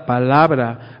dada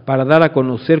palabra para dar a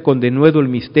conocer con denuedo el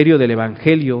misterio del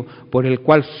Evangelio, por el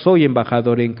cual soy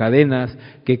embajador en cadenas,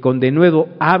 que con denuedo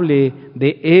hable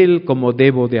de él como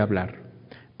debo de hablar.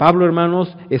 Pablo,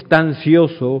 hermanos, está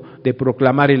ansioso de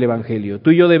proclamar el Evangelio. Tú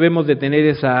y yo debemos de tener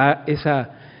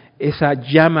esa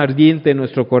llama ardiente en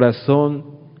nuestro corazón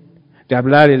de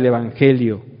hablar el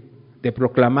Evangelio, de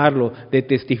proclamarlo, de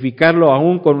testificarlo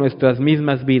aún con nuestras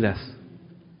mismas vidas,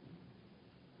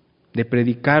 de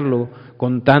predicarlo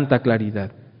con tanta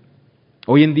claridad.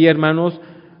 Hoy en día, hermanos,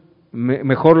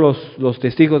 mejor los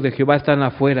testigos de Jehová están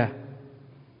afuera,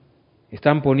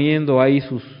 están poniendo ahí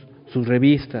sus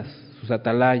revistas, sus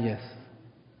atalayas,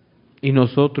 y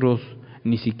nosotros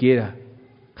ni siquiera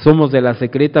somos de la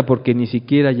secreta porque ni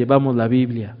siquiera llevamos la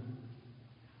Biblia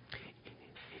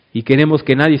y queremos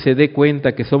que nadie se dé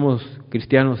cuenta que somos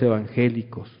cristianos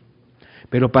evangélicos,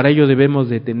 pero para ello debemos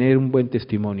de tener un buen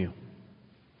testimonio.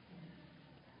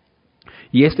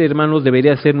 Y hermanos,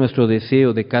 debería ser nuestro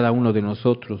deseo de cada uno de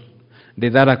nosotros, de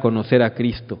dar a conocer a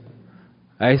Cristo,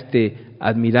 a este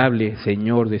admirable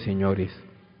Señor de señores.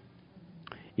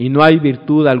 Y no hay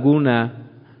virtud alguna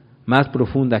más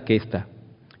profunda que esta.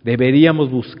 Deberíamos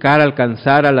buscar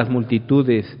alcanzar a las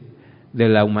multitudes de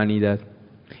la humanidad.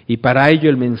 Y para ello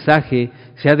el mensaje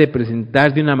se ha de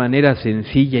presentar de una manera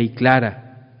sencilla y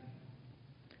clara.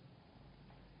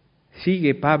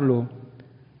 Sigue Pablo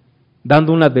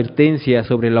dando una advertencia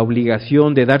sobre la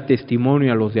obligación de dar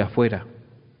testimonio a los de afuera.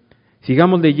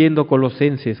 Sigamos leyendo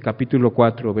Colosenses capítulo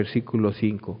 4, versículo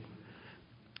 5.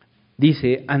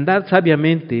 Dice: andad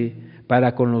sabiamente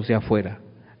para con los de afuera,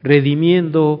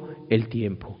 redimiendo el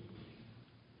tiempo.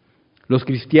 Los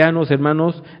cristianos,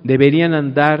 hermanos, deberían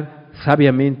andar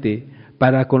sabiamente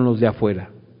para con los de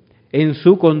afuera, en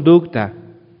su conducta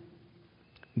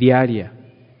diaria.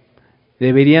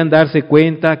 Deberían darse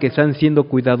cuenta que están siendo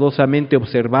cuidadosamente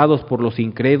observados por los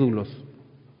incrédulos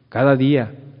cada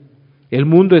día. El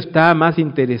mundo está más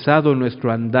interesado en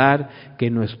nuestro andar que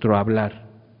en nuestro hablar.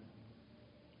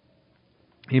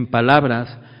 En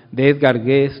palabras de Edgar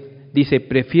Guest, dice: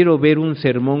 prefiero ver un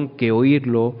sermón que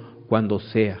oírlo cuando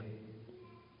sea.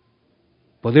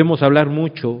 Podemos hablar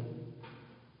mucho,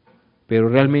 pero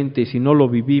realmente si no lo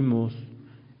vivimos,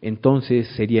 entonces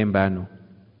sería en vano.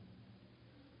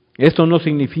 Esto no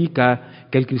significa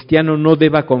que el cristiano no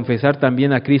deba confesar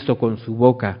también a Cristo con su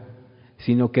boca,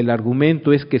 sino que el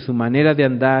argumento es que su manera de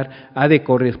andar ha de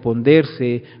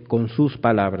corresponderse con sus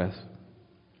palabras.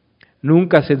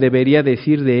 Nunca se debería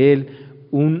decir de él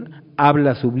un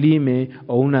habla sublime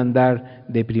o un andar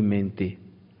deprimente.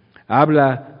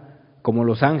 Habla como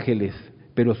los ángeles,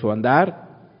 pero su andar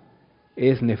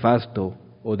es nefasto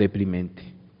o deprimente.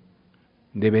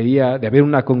 Debería de haber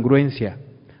una congruencia.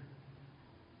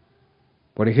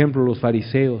 Por ejemplo, los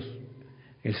fariseos.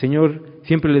 El Señor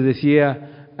siempre les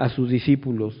decía a sus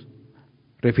discípulos,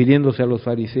 refiriéndose a los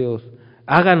fariseos: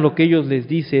 hagan lo que ellos les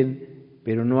dicen,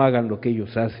 pero no hagan lo que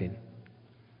ellos hacen.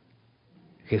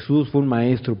 Jesús fue un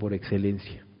maestro por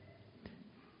excelencia,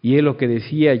 y él lo que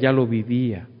decía ya lo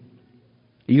vivía.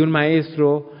 Y un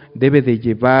maestro debe de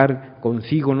llevar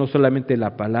consigo no solamente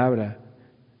la palabra,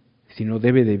 sino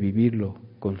debe de vivirlo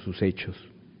con sus hechos.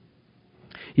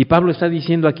 Y Pablo está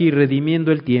diciendo aquí,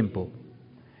 redimiendo el tiempo.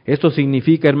 Esto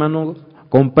significa, hermanos,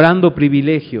 comprando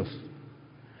privilegios.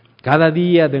 Cada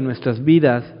día de nuestras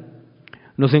vidas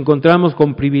nos encontramos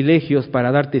con privilegios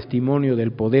para dar testimonio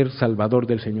del poder salvador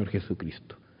del Señor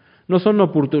Jesucristo. No son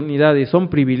oportunidades, son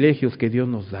privilegios que Dios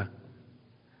nos da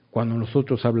cuando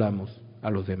nosotros hablamos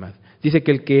a los demás. Dice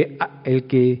que el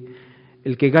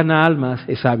que gana almas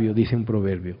es sabio, dice un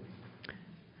proverbio.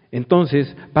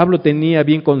 Entonces, Pablo tenía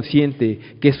bien consciente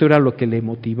que eso era lo que le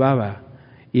motivaba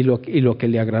y lo que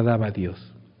le agradaba a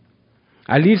Dios.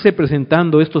 Al irse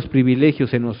presentando estos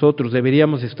privilegios en nosotros,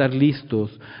 deberíamos estar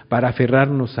listos para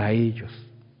aferrarnos a ellos.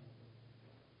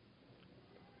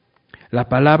 La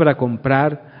palabra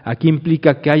comprar aquí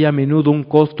implica que hay a menudo un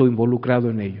costo involucrado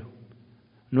en ello.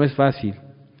 No es fácil,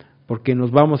 porque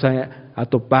nos vamos a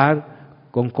topar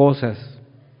con cosas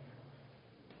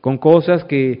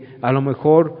que a lo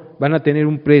mejor van a tener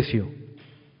un precio,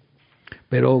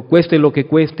 pero cueste lo que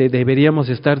cueste, deberíamos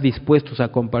estar dispuestos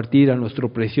a compartir a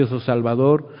nuestro precioso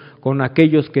Salvador con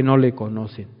aquellos que no le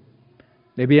conocen.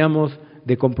 Debíamos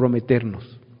de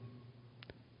comprometernos,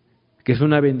 que es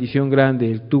una bendición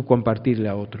grande el tú compartirle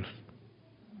a otros.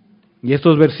 Y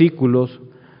estos versículos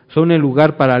son el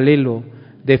lugar paralelo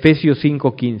de Efesios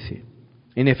 5:15.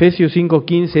 En Efesios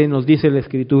 5:15 nos dice la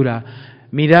Escritura: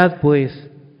 mirad pues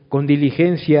con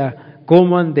diligencia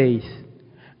cómo andéis,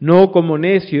 no como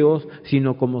necios,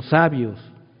 sino como sabios,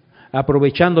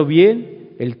 aprovechando bien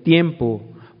el tiempo,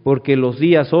 porque los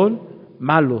días son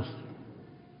malos.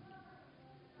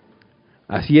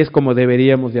 Así es como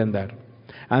deberíamos de andar.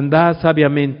 Andad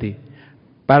sabiamente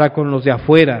para con los de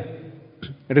afuera,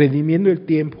 redimiendo el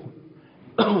tiempo.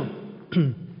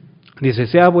 Dice,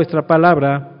 sea vuestra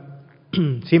palabra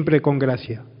siempre con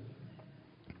gracia,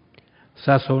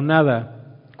 sazonada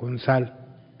con sal,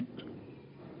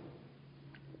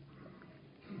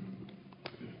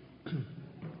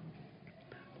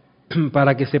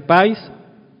 para que sepáis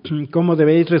cómo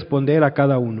debéis responder a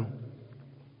cada uno.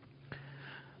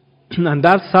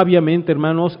 Andar sabiamente,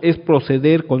 hermanos, es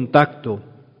proceder con tacto.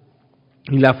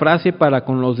 Y la frase para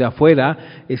con los de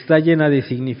afuera está llena de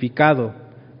significado.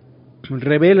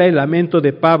 Revela el lamento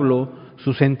de Pablo,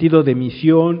 su sentido de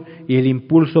misión y el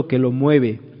impulso que lo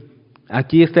mueve.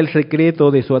 Aquí está el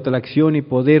secreto de su atracción y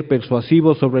poder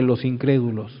persuasivo sobre los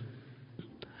incrédulos.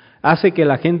 Hace que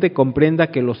la gente comprenda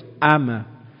que los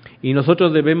ama, y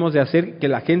nosotros debemos de hacer que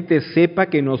la gente sepa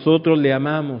que nosotros le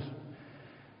amamos,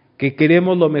 que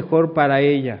queremos lo mejor para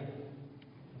ella.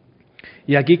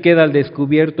 Y aquí queda al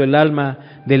descubierto el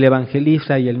alma del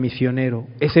evangelista y el misionero.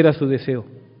 Ese era su deseo.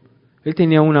 Él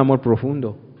tenía un amor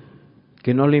profundo,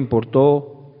 que no le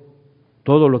importó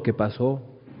todo lo que pasó,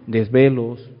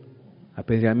 desvelos,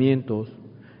 apedreamientos,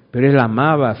 pero él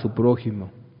amaba a su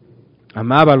prójimo,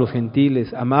 amaba a los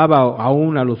gentiles, amaba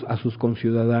aún a sus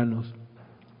conciudadanos.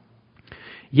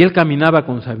 Y él caminaba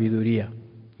con sabiduría,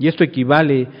 y esto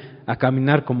equivale a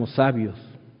caminar como sabios.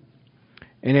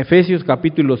 En Efesios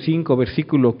capítulo 5,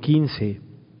 versículo 15,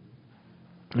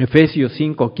 Efesios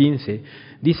 5, 15,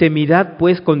 dice, mirad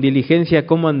pues con diligencia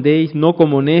cómo andéis, no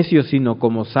como necios, sino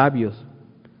como sabios.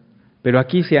 Pero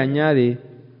aquí se añade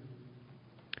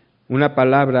una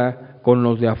palabra con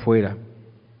los de afuera,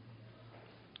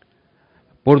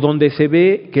 por donde se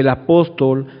ve que el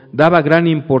apóstol daba gran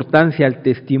importancia al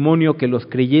testimonio que los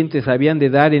creyentes habían de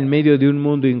dar en medio de un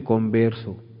mundo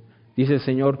inconverso. Dice el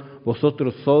Señor,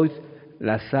 vosotros sois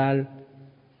la sal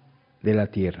de la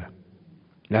tierra,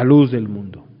 la luz del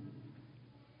mundo.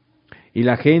 Y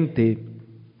la gente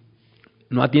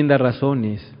no atiende a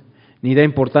razones, ni da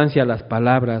importancia a las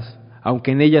palabras,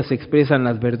 aunque en ellas se expresan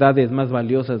las verdades más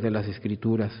valiosas de las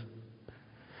Escrituras.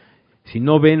 Si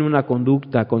no ven una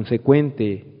conducta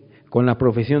consecuente con la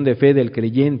profesión de fe del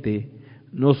creyente,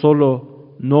 no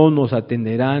solo no nos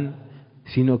atenderán,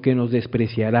 sino que nos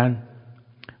despreciarán,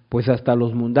 pues hasta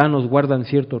los mundanos guardan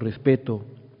cierto respeto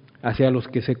hacia los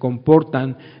que se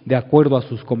comportan de acuerdo a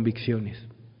sus convicciones.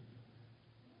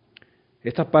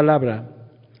 Esta palabra,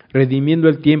 redimiendo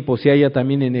el tiempo, se halla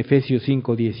también en Efesios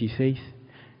 5:16.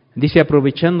 Dice,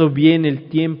 aprovechando bien el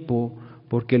tiempo,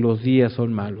 porque los días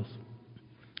son malos.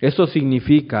 Esto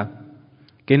significa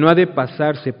que no ha de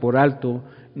pasarse por alto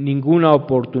ninguna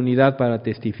oportunidad para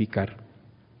testificar.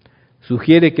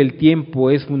 Sugiere que el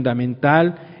tiempo es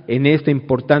fundamental en esta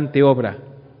importante obra.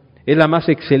 Es la más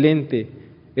excelente,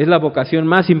 es la vocación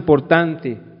más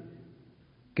importante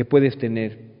que puedes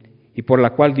tener y por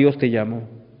la cual Dios te llamó.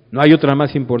 No hay otra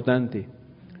más importante.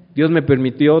 Dios me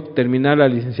permitió terminar la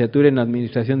licenciatura en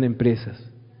Administración de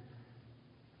Empresas,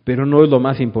 pero no es lo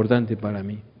más importante para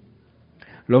mí.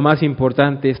 Lo más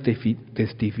importante es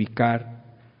testificar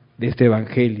de este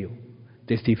Evangelio,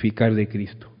 testificar de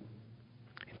Cristo.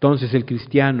 Entonces el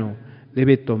cristiano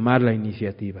debe tomar la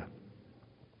iniciativa.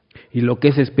 Y lo que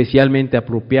es especialmente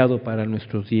apropiado para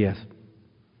nuestros días,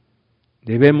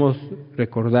 debemos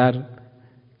recordar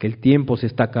que el tiempo se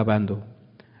está acabando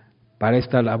para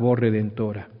esta labor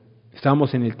redentora.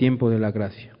 Estamos en el tiempo de la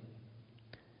gracia.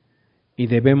 Y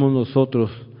debemos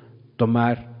nosotros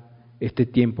tomar este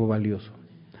tiempo valioso,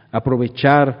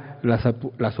 aprovechar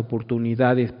las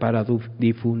oportunidades para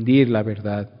difundir la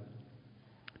verdad,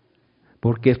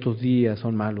 porque estos días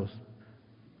son malos.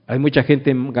 Hay mucha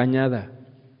gente engañada.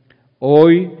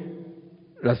 Hoy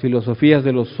las filosofías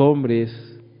de los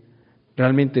hombres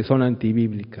realmente son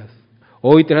antibíblicas.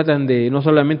 Hoy tratan no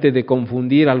solamente de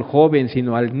confundir al joven,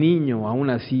 sino al niño, aún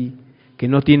así, que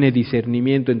no tiene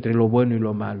discernimiento entre lo bueno y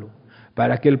lo malo,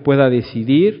 para que él pueda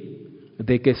decidir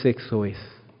de qué sexo es.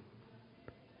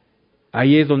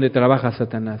 Ahí es donde trabaja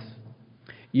Satanás.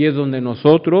 Y es donde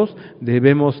nosotros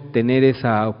debemos tener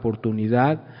esa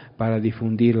oportunidad para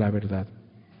difundir la verdad.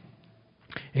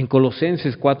 En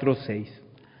Colosenses 4:6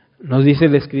 nos dice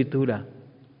la Escritura,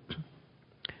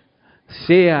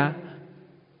 sea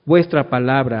vuestra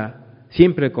palabra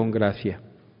siempre con gracia,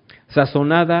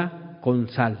 sazonada con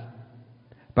sal,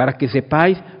 para que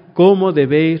sepáis cómo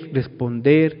debéis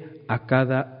responder a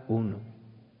cada uno.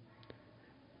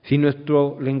 Si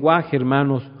nuestro lenguaje,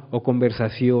 hermanos, o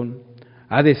conversación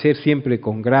ha de ser siempre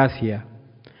con gracia.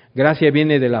 Gracia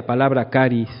viene de la palabra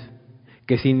caris,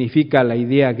 que significa la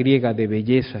idea griega de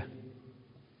belleza.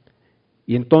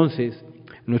 Y entonces,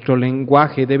 nuestro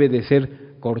lenguaje debe de ser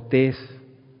cortés,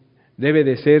 debe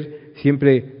de ser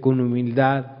siempre con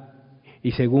humildad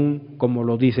y según como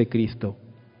lo dice Cristo.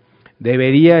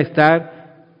 Debería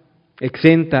estar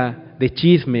exenta de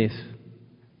chismes,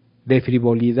 de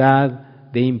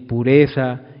frivolidad, de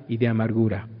impureza y de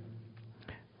amargura.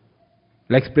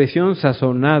 La expresión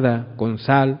sazonada con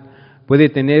sal puede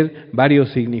tener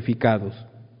varios significados.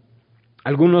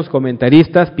 Algunos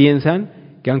comentaristas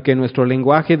piensan que aunque nuestro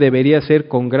lenguaje debería ser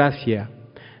con gracia,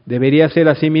 debería ser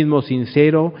asimismo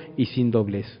sincero y sin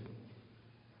doblez.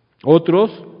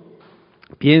 Otros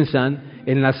piensan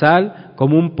en la sal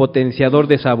como un potenciador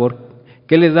de sabor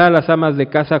que les da a las amas de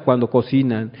casa cuando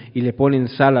cocinan y le ponen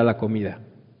sal a la comida.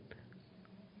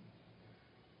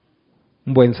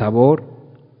 Un buen sabor,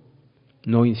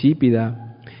 no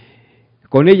insípida.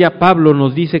 Con ella Pablo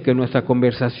nos dice que nuestra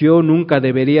conversación nunca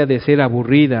debería de ser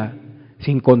aburrida,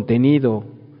 sin contenido,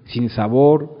 sin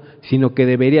sabor, sino que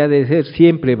debería de ser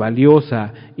siempre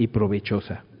valiosa y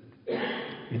provechosa.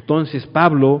 Entonces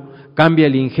Pablo cambia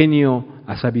el ingenio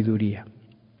a sabiduría.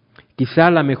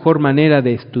 Quizá la mejor manera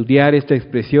de estudiar esta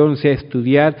expresión sea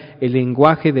estudiar el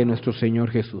lenguaje de nuestro Señor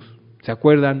Jesús. ¿Se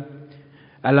acuerdan?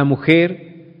 A la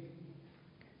mujer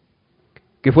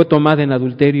que fue tomada en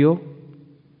adulterio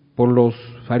por los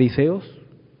fariseos.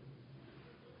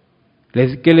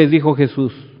 ¿Qué les dijo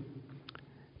Jesús?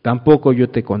 Tampoco yo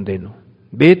te condeno.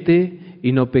 Vete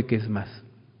y no peques más.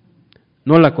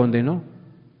 No la condenó,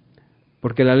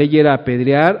 porque la ley era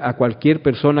apedrear a cualquier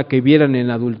persona que vieran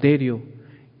en adulterio.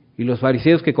 Y los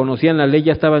fariseos que conocían la ley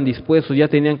ya estaban dispuestos, ya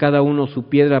tenían cada uno su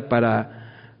piedra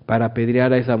para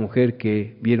apedrear a esa mujer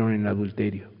que vieron en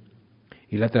adulterio.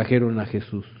 Y la trajeron a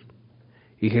Jesús.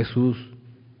 Y Jesús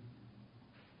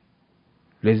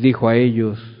les dijo a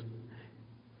ellos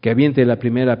que aviente la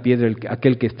primera piedra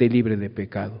aquel que esté libre de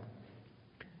pecado.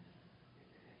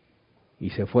 Y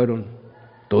se fueron,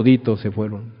 toditos se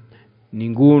fueron,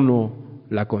 ninguno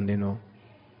la condenó.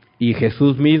 Y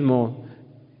Jesús mismo,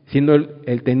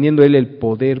 teniendo él el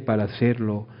poder para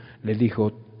hacerlo, les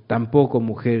dijo, tampoco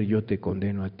mujer yo te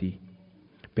condeno a ti,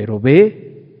 pero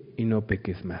ve y no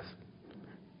peques más.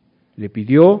 Le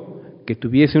pidió que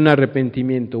tuviese un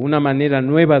arrepentimiento, una manera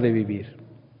nueva de vivir.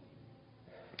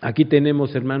 Aquí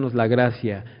tenemos, hermanos, la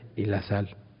gracia y la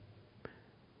sal.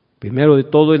 Primero de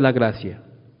todo es la gracia.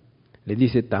 Le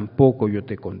dice, tampoco yo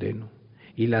te condeno.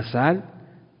 Y la sal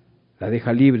la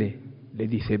deja libre. Le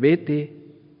dice, vete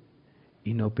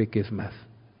y no peques más.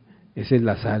 Esa es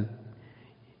la sal.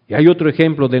 Y hay otro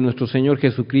ejemplo de nuestro Señor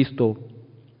Jesucristo,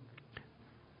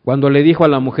 cuando le dijo a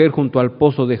la mujer junto al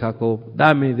pozo de Jacob,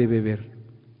 dame de beber.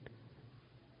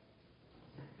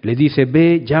 Le dice,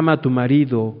 ve, llama a tu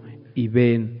marido y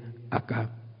ven acá.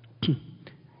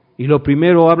 Y lo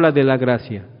primero habla de la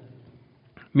gracia,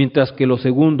 mientras que lo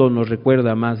segundo nos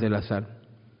recuerda más de la sal.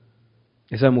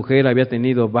 Esa mujer había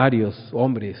tenido varios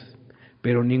hombres,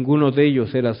 pero ninguno de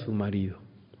ellos era su marido.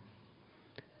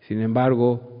 Sin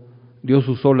embargo, Dios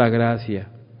usó la gracia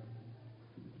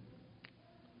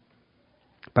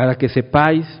para que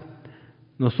sepáis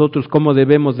nosotros cómo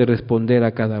debemos de responder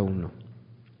a cada uno.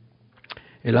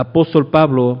 El apóstol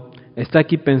Pablo está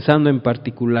aquí pensando en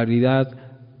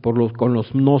particularidad con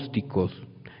los gnósticos,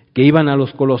 que iban a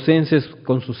los colosenses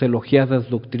con sus elogiadas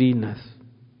doctrinas.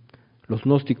 Los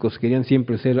gnósticos querían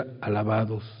siempre ser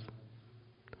alabados,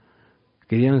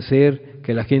 querían ser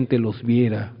que la gente los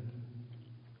viera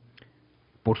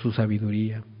por su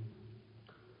sabiduría.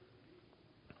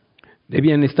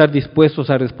 Debían estar dispuestos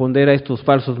a responder a estos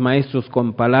falsos maestros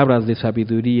con palabras de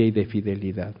sabiduría y de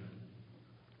fidelidad.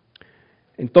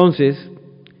 Entonces,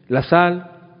 la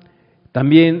sal,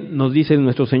 también nos dice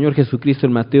nuestro Señor Jesucristo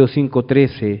en Mateo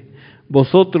 5:13,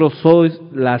 vosotros sois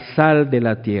la sal de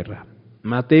la tierra.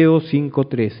 Mateo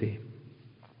 5:13.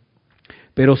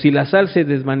 Pero si la sal se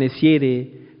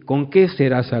desvaneciere, ¿con qué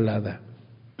será salada?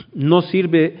 No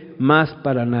sirve más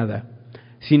para nada,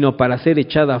 sino para ser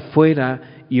echada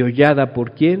fuera y hollada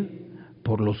 ¿por quién?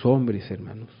 Por los hombres,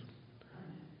 hermanos.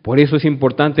 Por eso es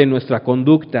importante nuestra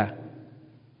conducta,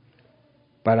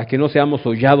 para que no seamos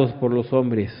hollados por los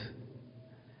hombres.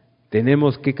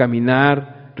 Tenemos que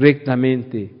caminar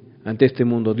rectamente ante este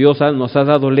mundo. Dios nos ha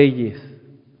dado leyes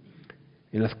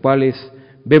en las cuales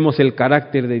vemos el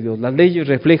carácter de Dios. Las leyes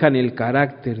reflejan el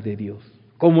carácter de Dios.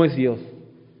 ¿Cómo es Dios?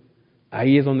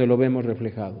 Ahí es donde lo vemos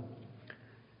reflejado.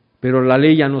 Pero la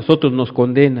ley a nosotros nos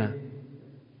condena.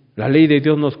 La ley de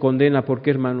Dios nos condena, ¿por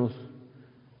qué, hermanos?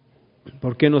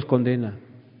 ¿Por qué nos condena?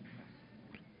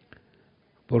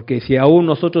 Porque si aún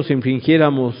nosotros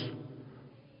infringiéramos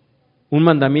un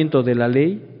mandamiento de la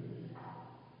ley,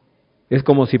 es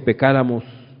como si pecáramos,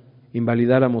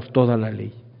 invalidáramos toda la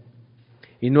ley.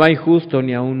 Y no hay justo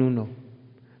ni aún uno,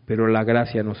 pero la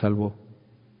gracia nos salvó.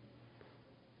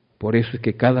 Por eso es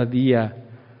que cada día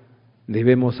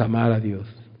debemos amar a Dios.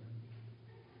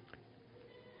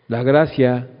 La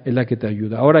gracia es la que te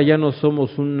ayuda. Ahora ya no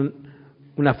somos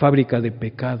una fábrica de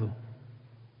pecado.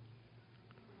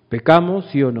 ¿Pecamos,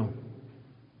 sí o no?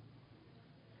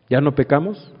 ¿Ya no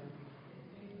pecamos?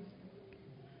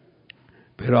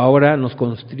 Pero ahora nos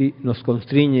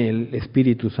constriñe el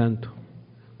Espíritu Santo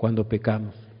cuando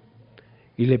pecamos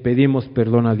y le pedimos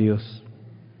perdón a Dios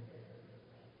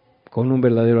con un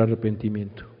verdadero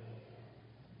arrepentimiento.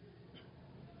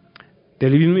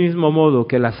 Del mismo modo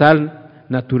que la sal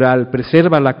natural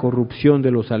preserva la corrupción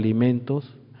de los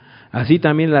alimentos, así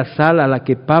también la sal a la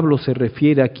que Pablo se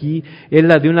refiere aquí es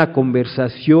la de una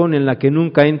conversación en la que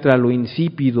nunca entra lo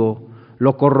insípido,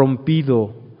 lo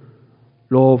corrompido,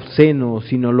 lo obsceno,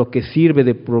 sino lo que sirve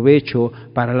de provecho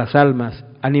para las almas,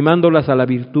 animándolas a la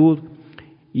virtud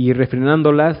y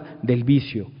refrenándolas del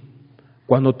vicio.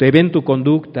 Cuando te ven tu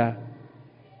conducta,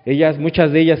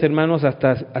 muchas de ellas, hermanos,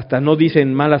 hasta no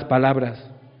dicen malas palabras,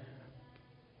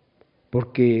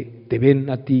 porque te ven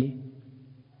a ti,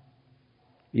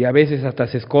 y a veces hasta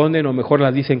se esconden o mejor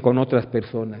las dicen con otras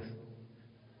personas,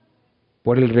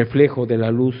 por el reflejo de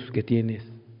la luz que tienes,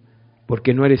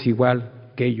 porque no eres igual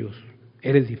que ellos,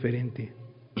 eres diferente.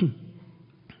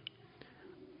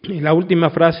 Y la última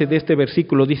frase de este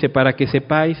versículo dice, para que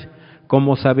sepáis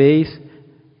cómo sabéis,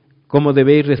 cómo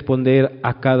debéis responder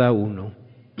a cada uno.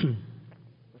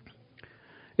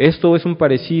 Esto es un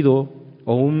parecido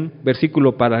o un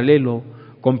versículo paralelo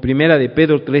con Primera de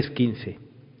Pedro 3:15.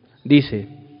 Dice,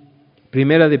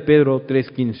 Primera de Pedro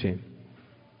 3:15,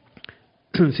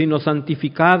 sino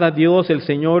santificad a Dios el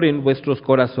Señor en vuestros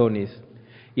corazones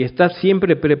y estad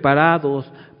siempre preparados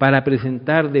para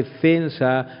presentar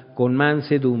defensa con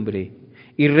mansedumbre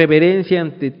y reverencia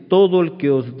ante todo el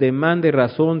que os demande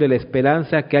razón de la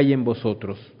esperanza que hay en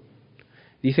vosotros.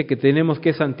 Dice que tenemos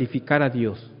que santificar a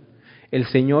Dios, el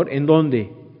Señor, ¿en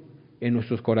dónde? En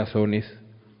nuestros corazones.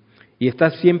 Y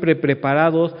estar siempre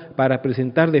preparados para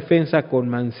presentar defensa con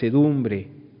mansedumbre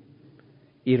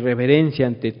y reverencia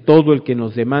ante todo el que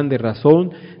nos demande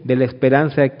razón de la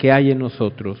esperanza que hay en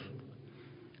nosotros.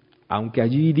 Aunque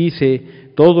allí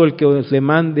dice, todo el que os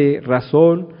demande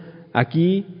razón,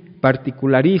 aquí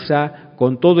particulariza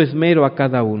con todo esmero a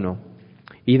cada uno.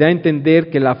 Y da a entender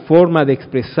que la forma de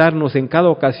expresarnos en cada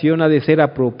ocasión ha de ser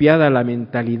apropiada a la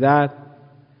mentalidad,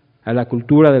 a la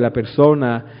cultura de la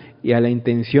persona y a la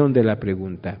intención de la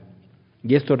pregunta.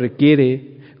 Y esto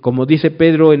requiere, como dice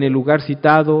Pedro en el lugar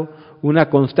citado, una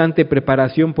constante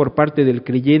preparación por parte del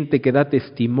creyente que da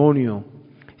testimonio,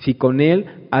 si con él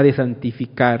ha de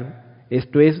santificar,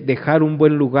 esto es, dejar un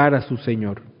buen lugar a su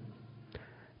Señor.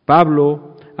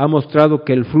 Pablo ha mostrado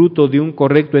que el fruto de un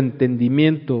correcto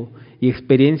entendimiento y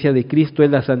experiencia de Cristo es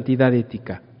la santidad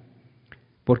ética,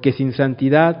 porque sin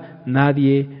santidad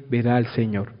nadie verá al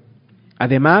Señor.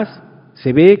 Además,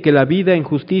 se ve que la vida en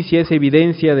justicia es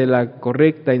evidencia de la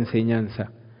correcta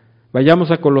enseñanza. Vayamos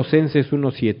a Colosenses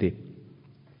 1:7.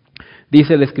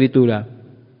 Dice la Escritura,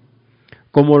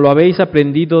 como lo habéis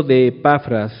aprendido de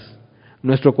Epafras,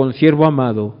 nuestro consiervo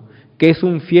amado, que es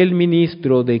un fiel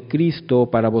ministro de Cristo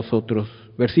para vosotros.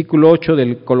 Versículo 8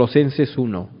 del Colosenses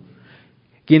 1.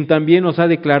 Quien también os ha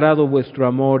declarado vuestro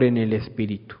amor en el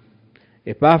Espíritu.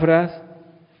 Epafras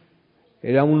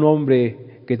era un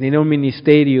hombre que tenía un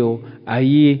ministerio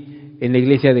ahí en la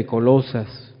iglesia de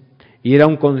Colosas, y era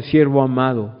un consiervo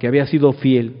amado, que había sido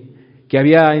fiel, que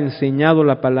había enseñado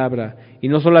la palabra, y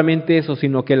no solamente eso,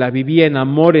 sino que la vivía en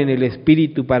amor en el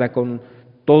Espíritu para con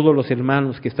todos los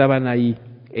hermanos que estaban ahí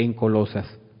en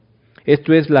Colosas.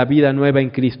 Esto es la vida nueva en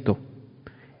Cristo,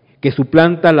 que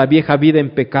suplanta la vieja vida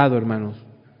en pecado, hermanos.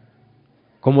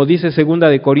 Como dice 2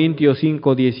 de Corintios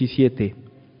 5:17,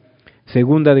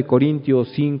 2 de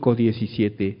Corintios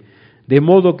 5:17, de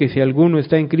modo que si alguno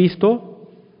está en Cristo,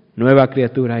 nueva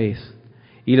criatura es.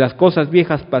 Y las cosas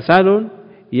viejas pasaron,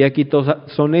 y aquí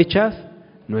son hechas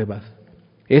nuevas.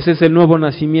 Ese es el nuevo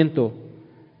nacimiento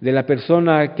de la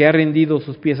persona que ha rendido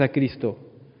sus pies a Cristo,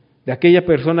 de aquella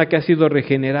persona que ha sido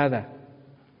regenerada,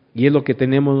 y es lo que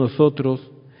tenemos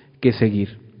nosotros que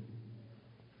seguir.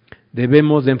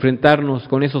 Debemos de enfrentarnos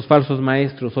con esos falsos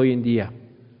maestros hoy en día,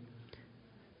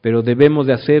 pero debemos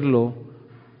de hacerlo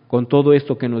con todo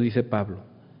esto que nos dice Pablo,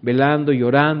 velando y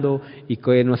orando, y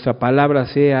que nuestra palabra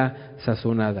sea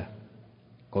sazonada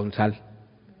con sal.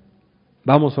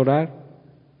 Vamos a orar.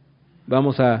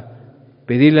 Vamos a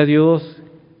pedirle a Dios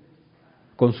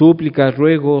con súplicas,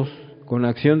 ruegos, con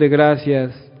acción de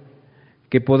gracias,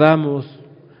 que podamos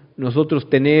nosotros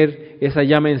tener esa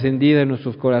llama encendida en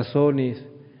nuestros corazones,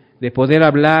 de poder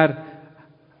hablar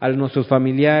a nuestros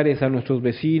familiares, a nuestros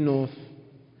vecinos,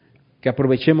 que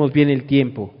aprovechemos bien el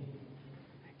tiempo,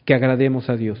 que agrademos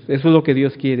a Dios. Eso es lo que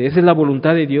Dios quiere, esa es la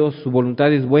voluntad de Dios, su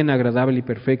voluntad es buena, agradable y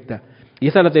perfecta. Y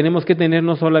esa la tenemos que tener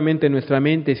no solamente en nuestra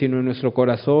mente, sino en nuestro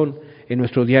corazón, en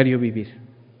nuestro diario vivir,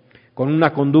 con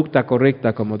una conducta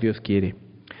correcta como Dios quiere.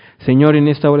 Señor, en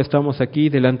esta hora estamos aquí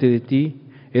delante de ti,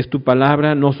 es tu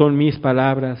palabra, no son mis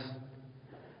palabras.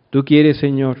 Tú quieres,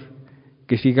 Señor,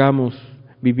 que sigamos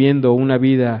viviendo una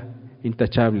vida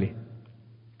intachable,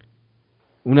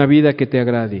 una vida que te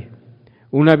agrade,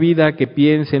 una vida que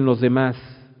piense en los demás,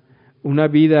 una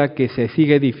vida que se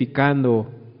siga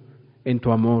edificando en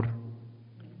tu amor,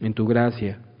 en tu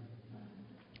gracia,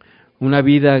 una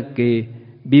vida que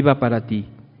viva para ti,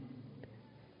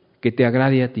 que te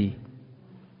agrade a ti.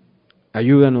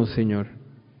 Ayúdanos, Señor,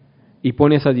 y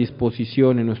pon esa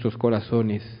disposición en nuestros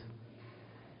corazones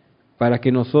para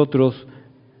que nosotros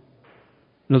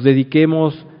nos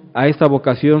dediquemos a esta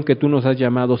vocación que tú nos has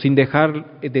llamado, sin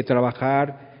dejar de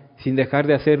trabajar, sin dejar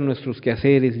de hacer nuestros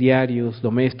quehaceres diarios,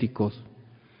 domésticos,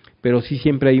 pero sí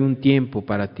siempre hay un tiempo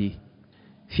para ti.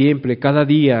 Siempre, cada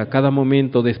día, cada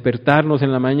momento, despertarnos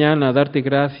en la mañana, darte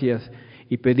gracias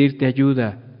y pedirte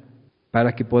ayuda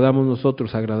para que podamos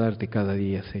nosotros agradarte cada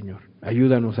día, Señor.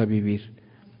 Ayúdanos a vivir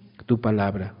tu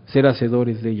palabra, ser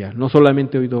hacedores de ella, no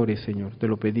solamente oidores, Señor, te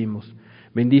lo pedimos.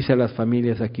 Bendice a las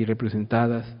familias aquí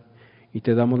representadas y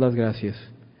te damos las gracias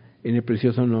en el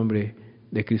precioso nombre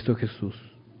de Cristo Jesús.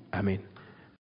 Amén.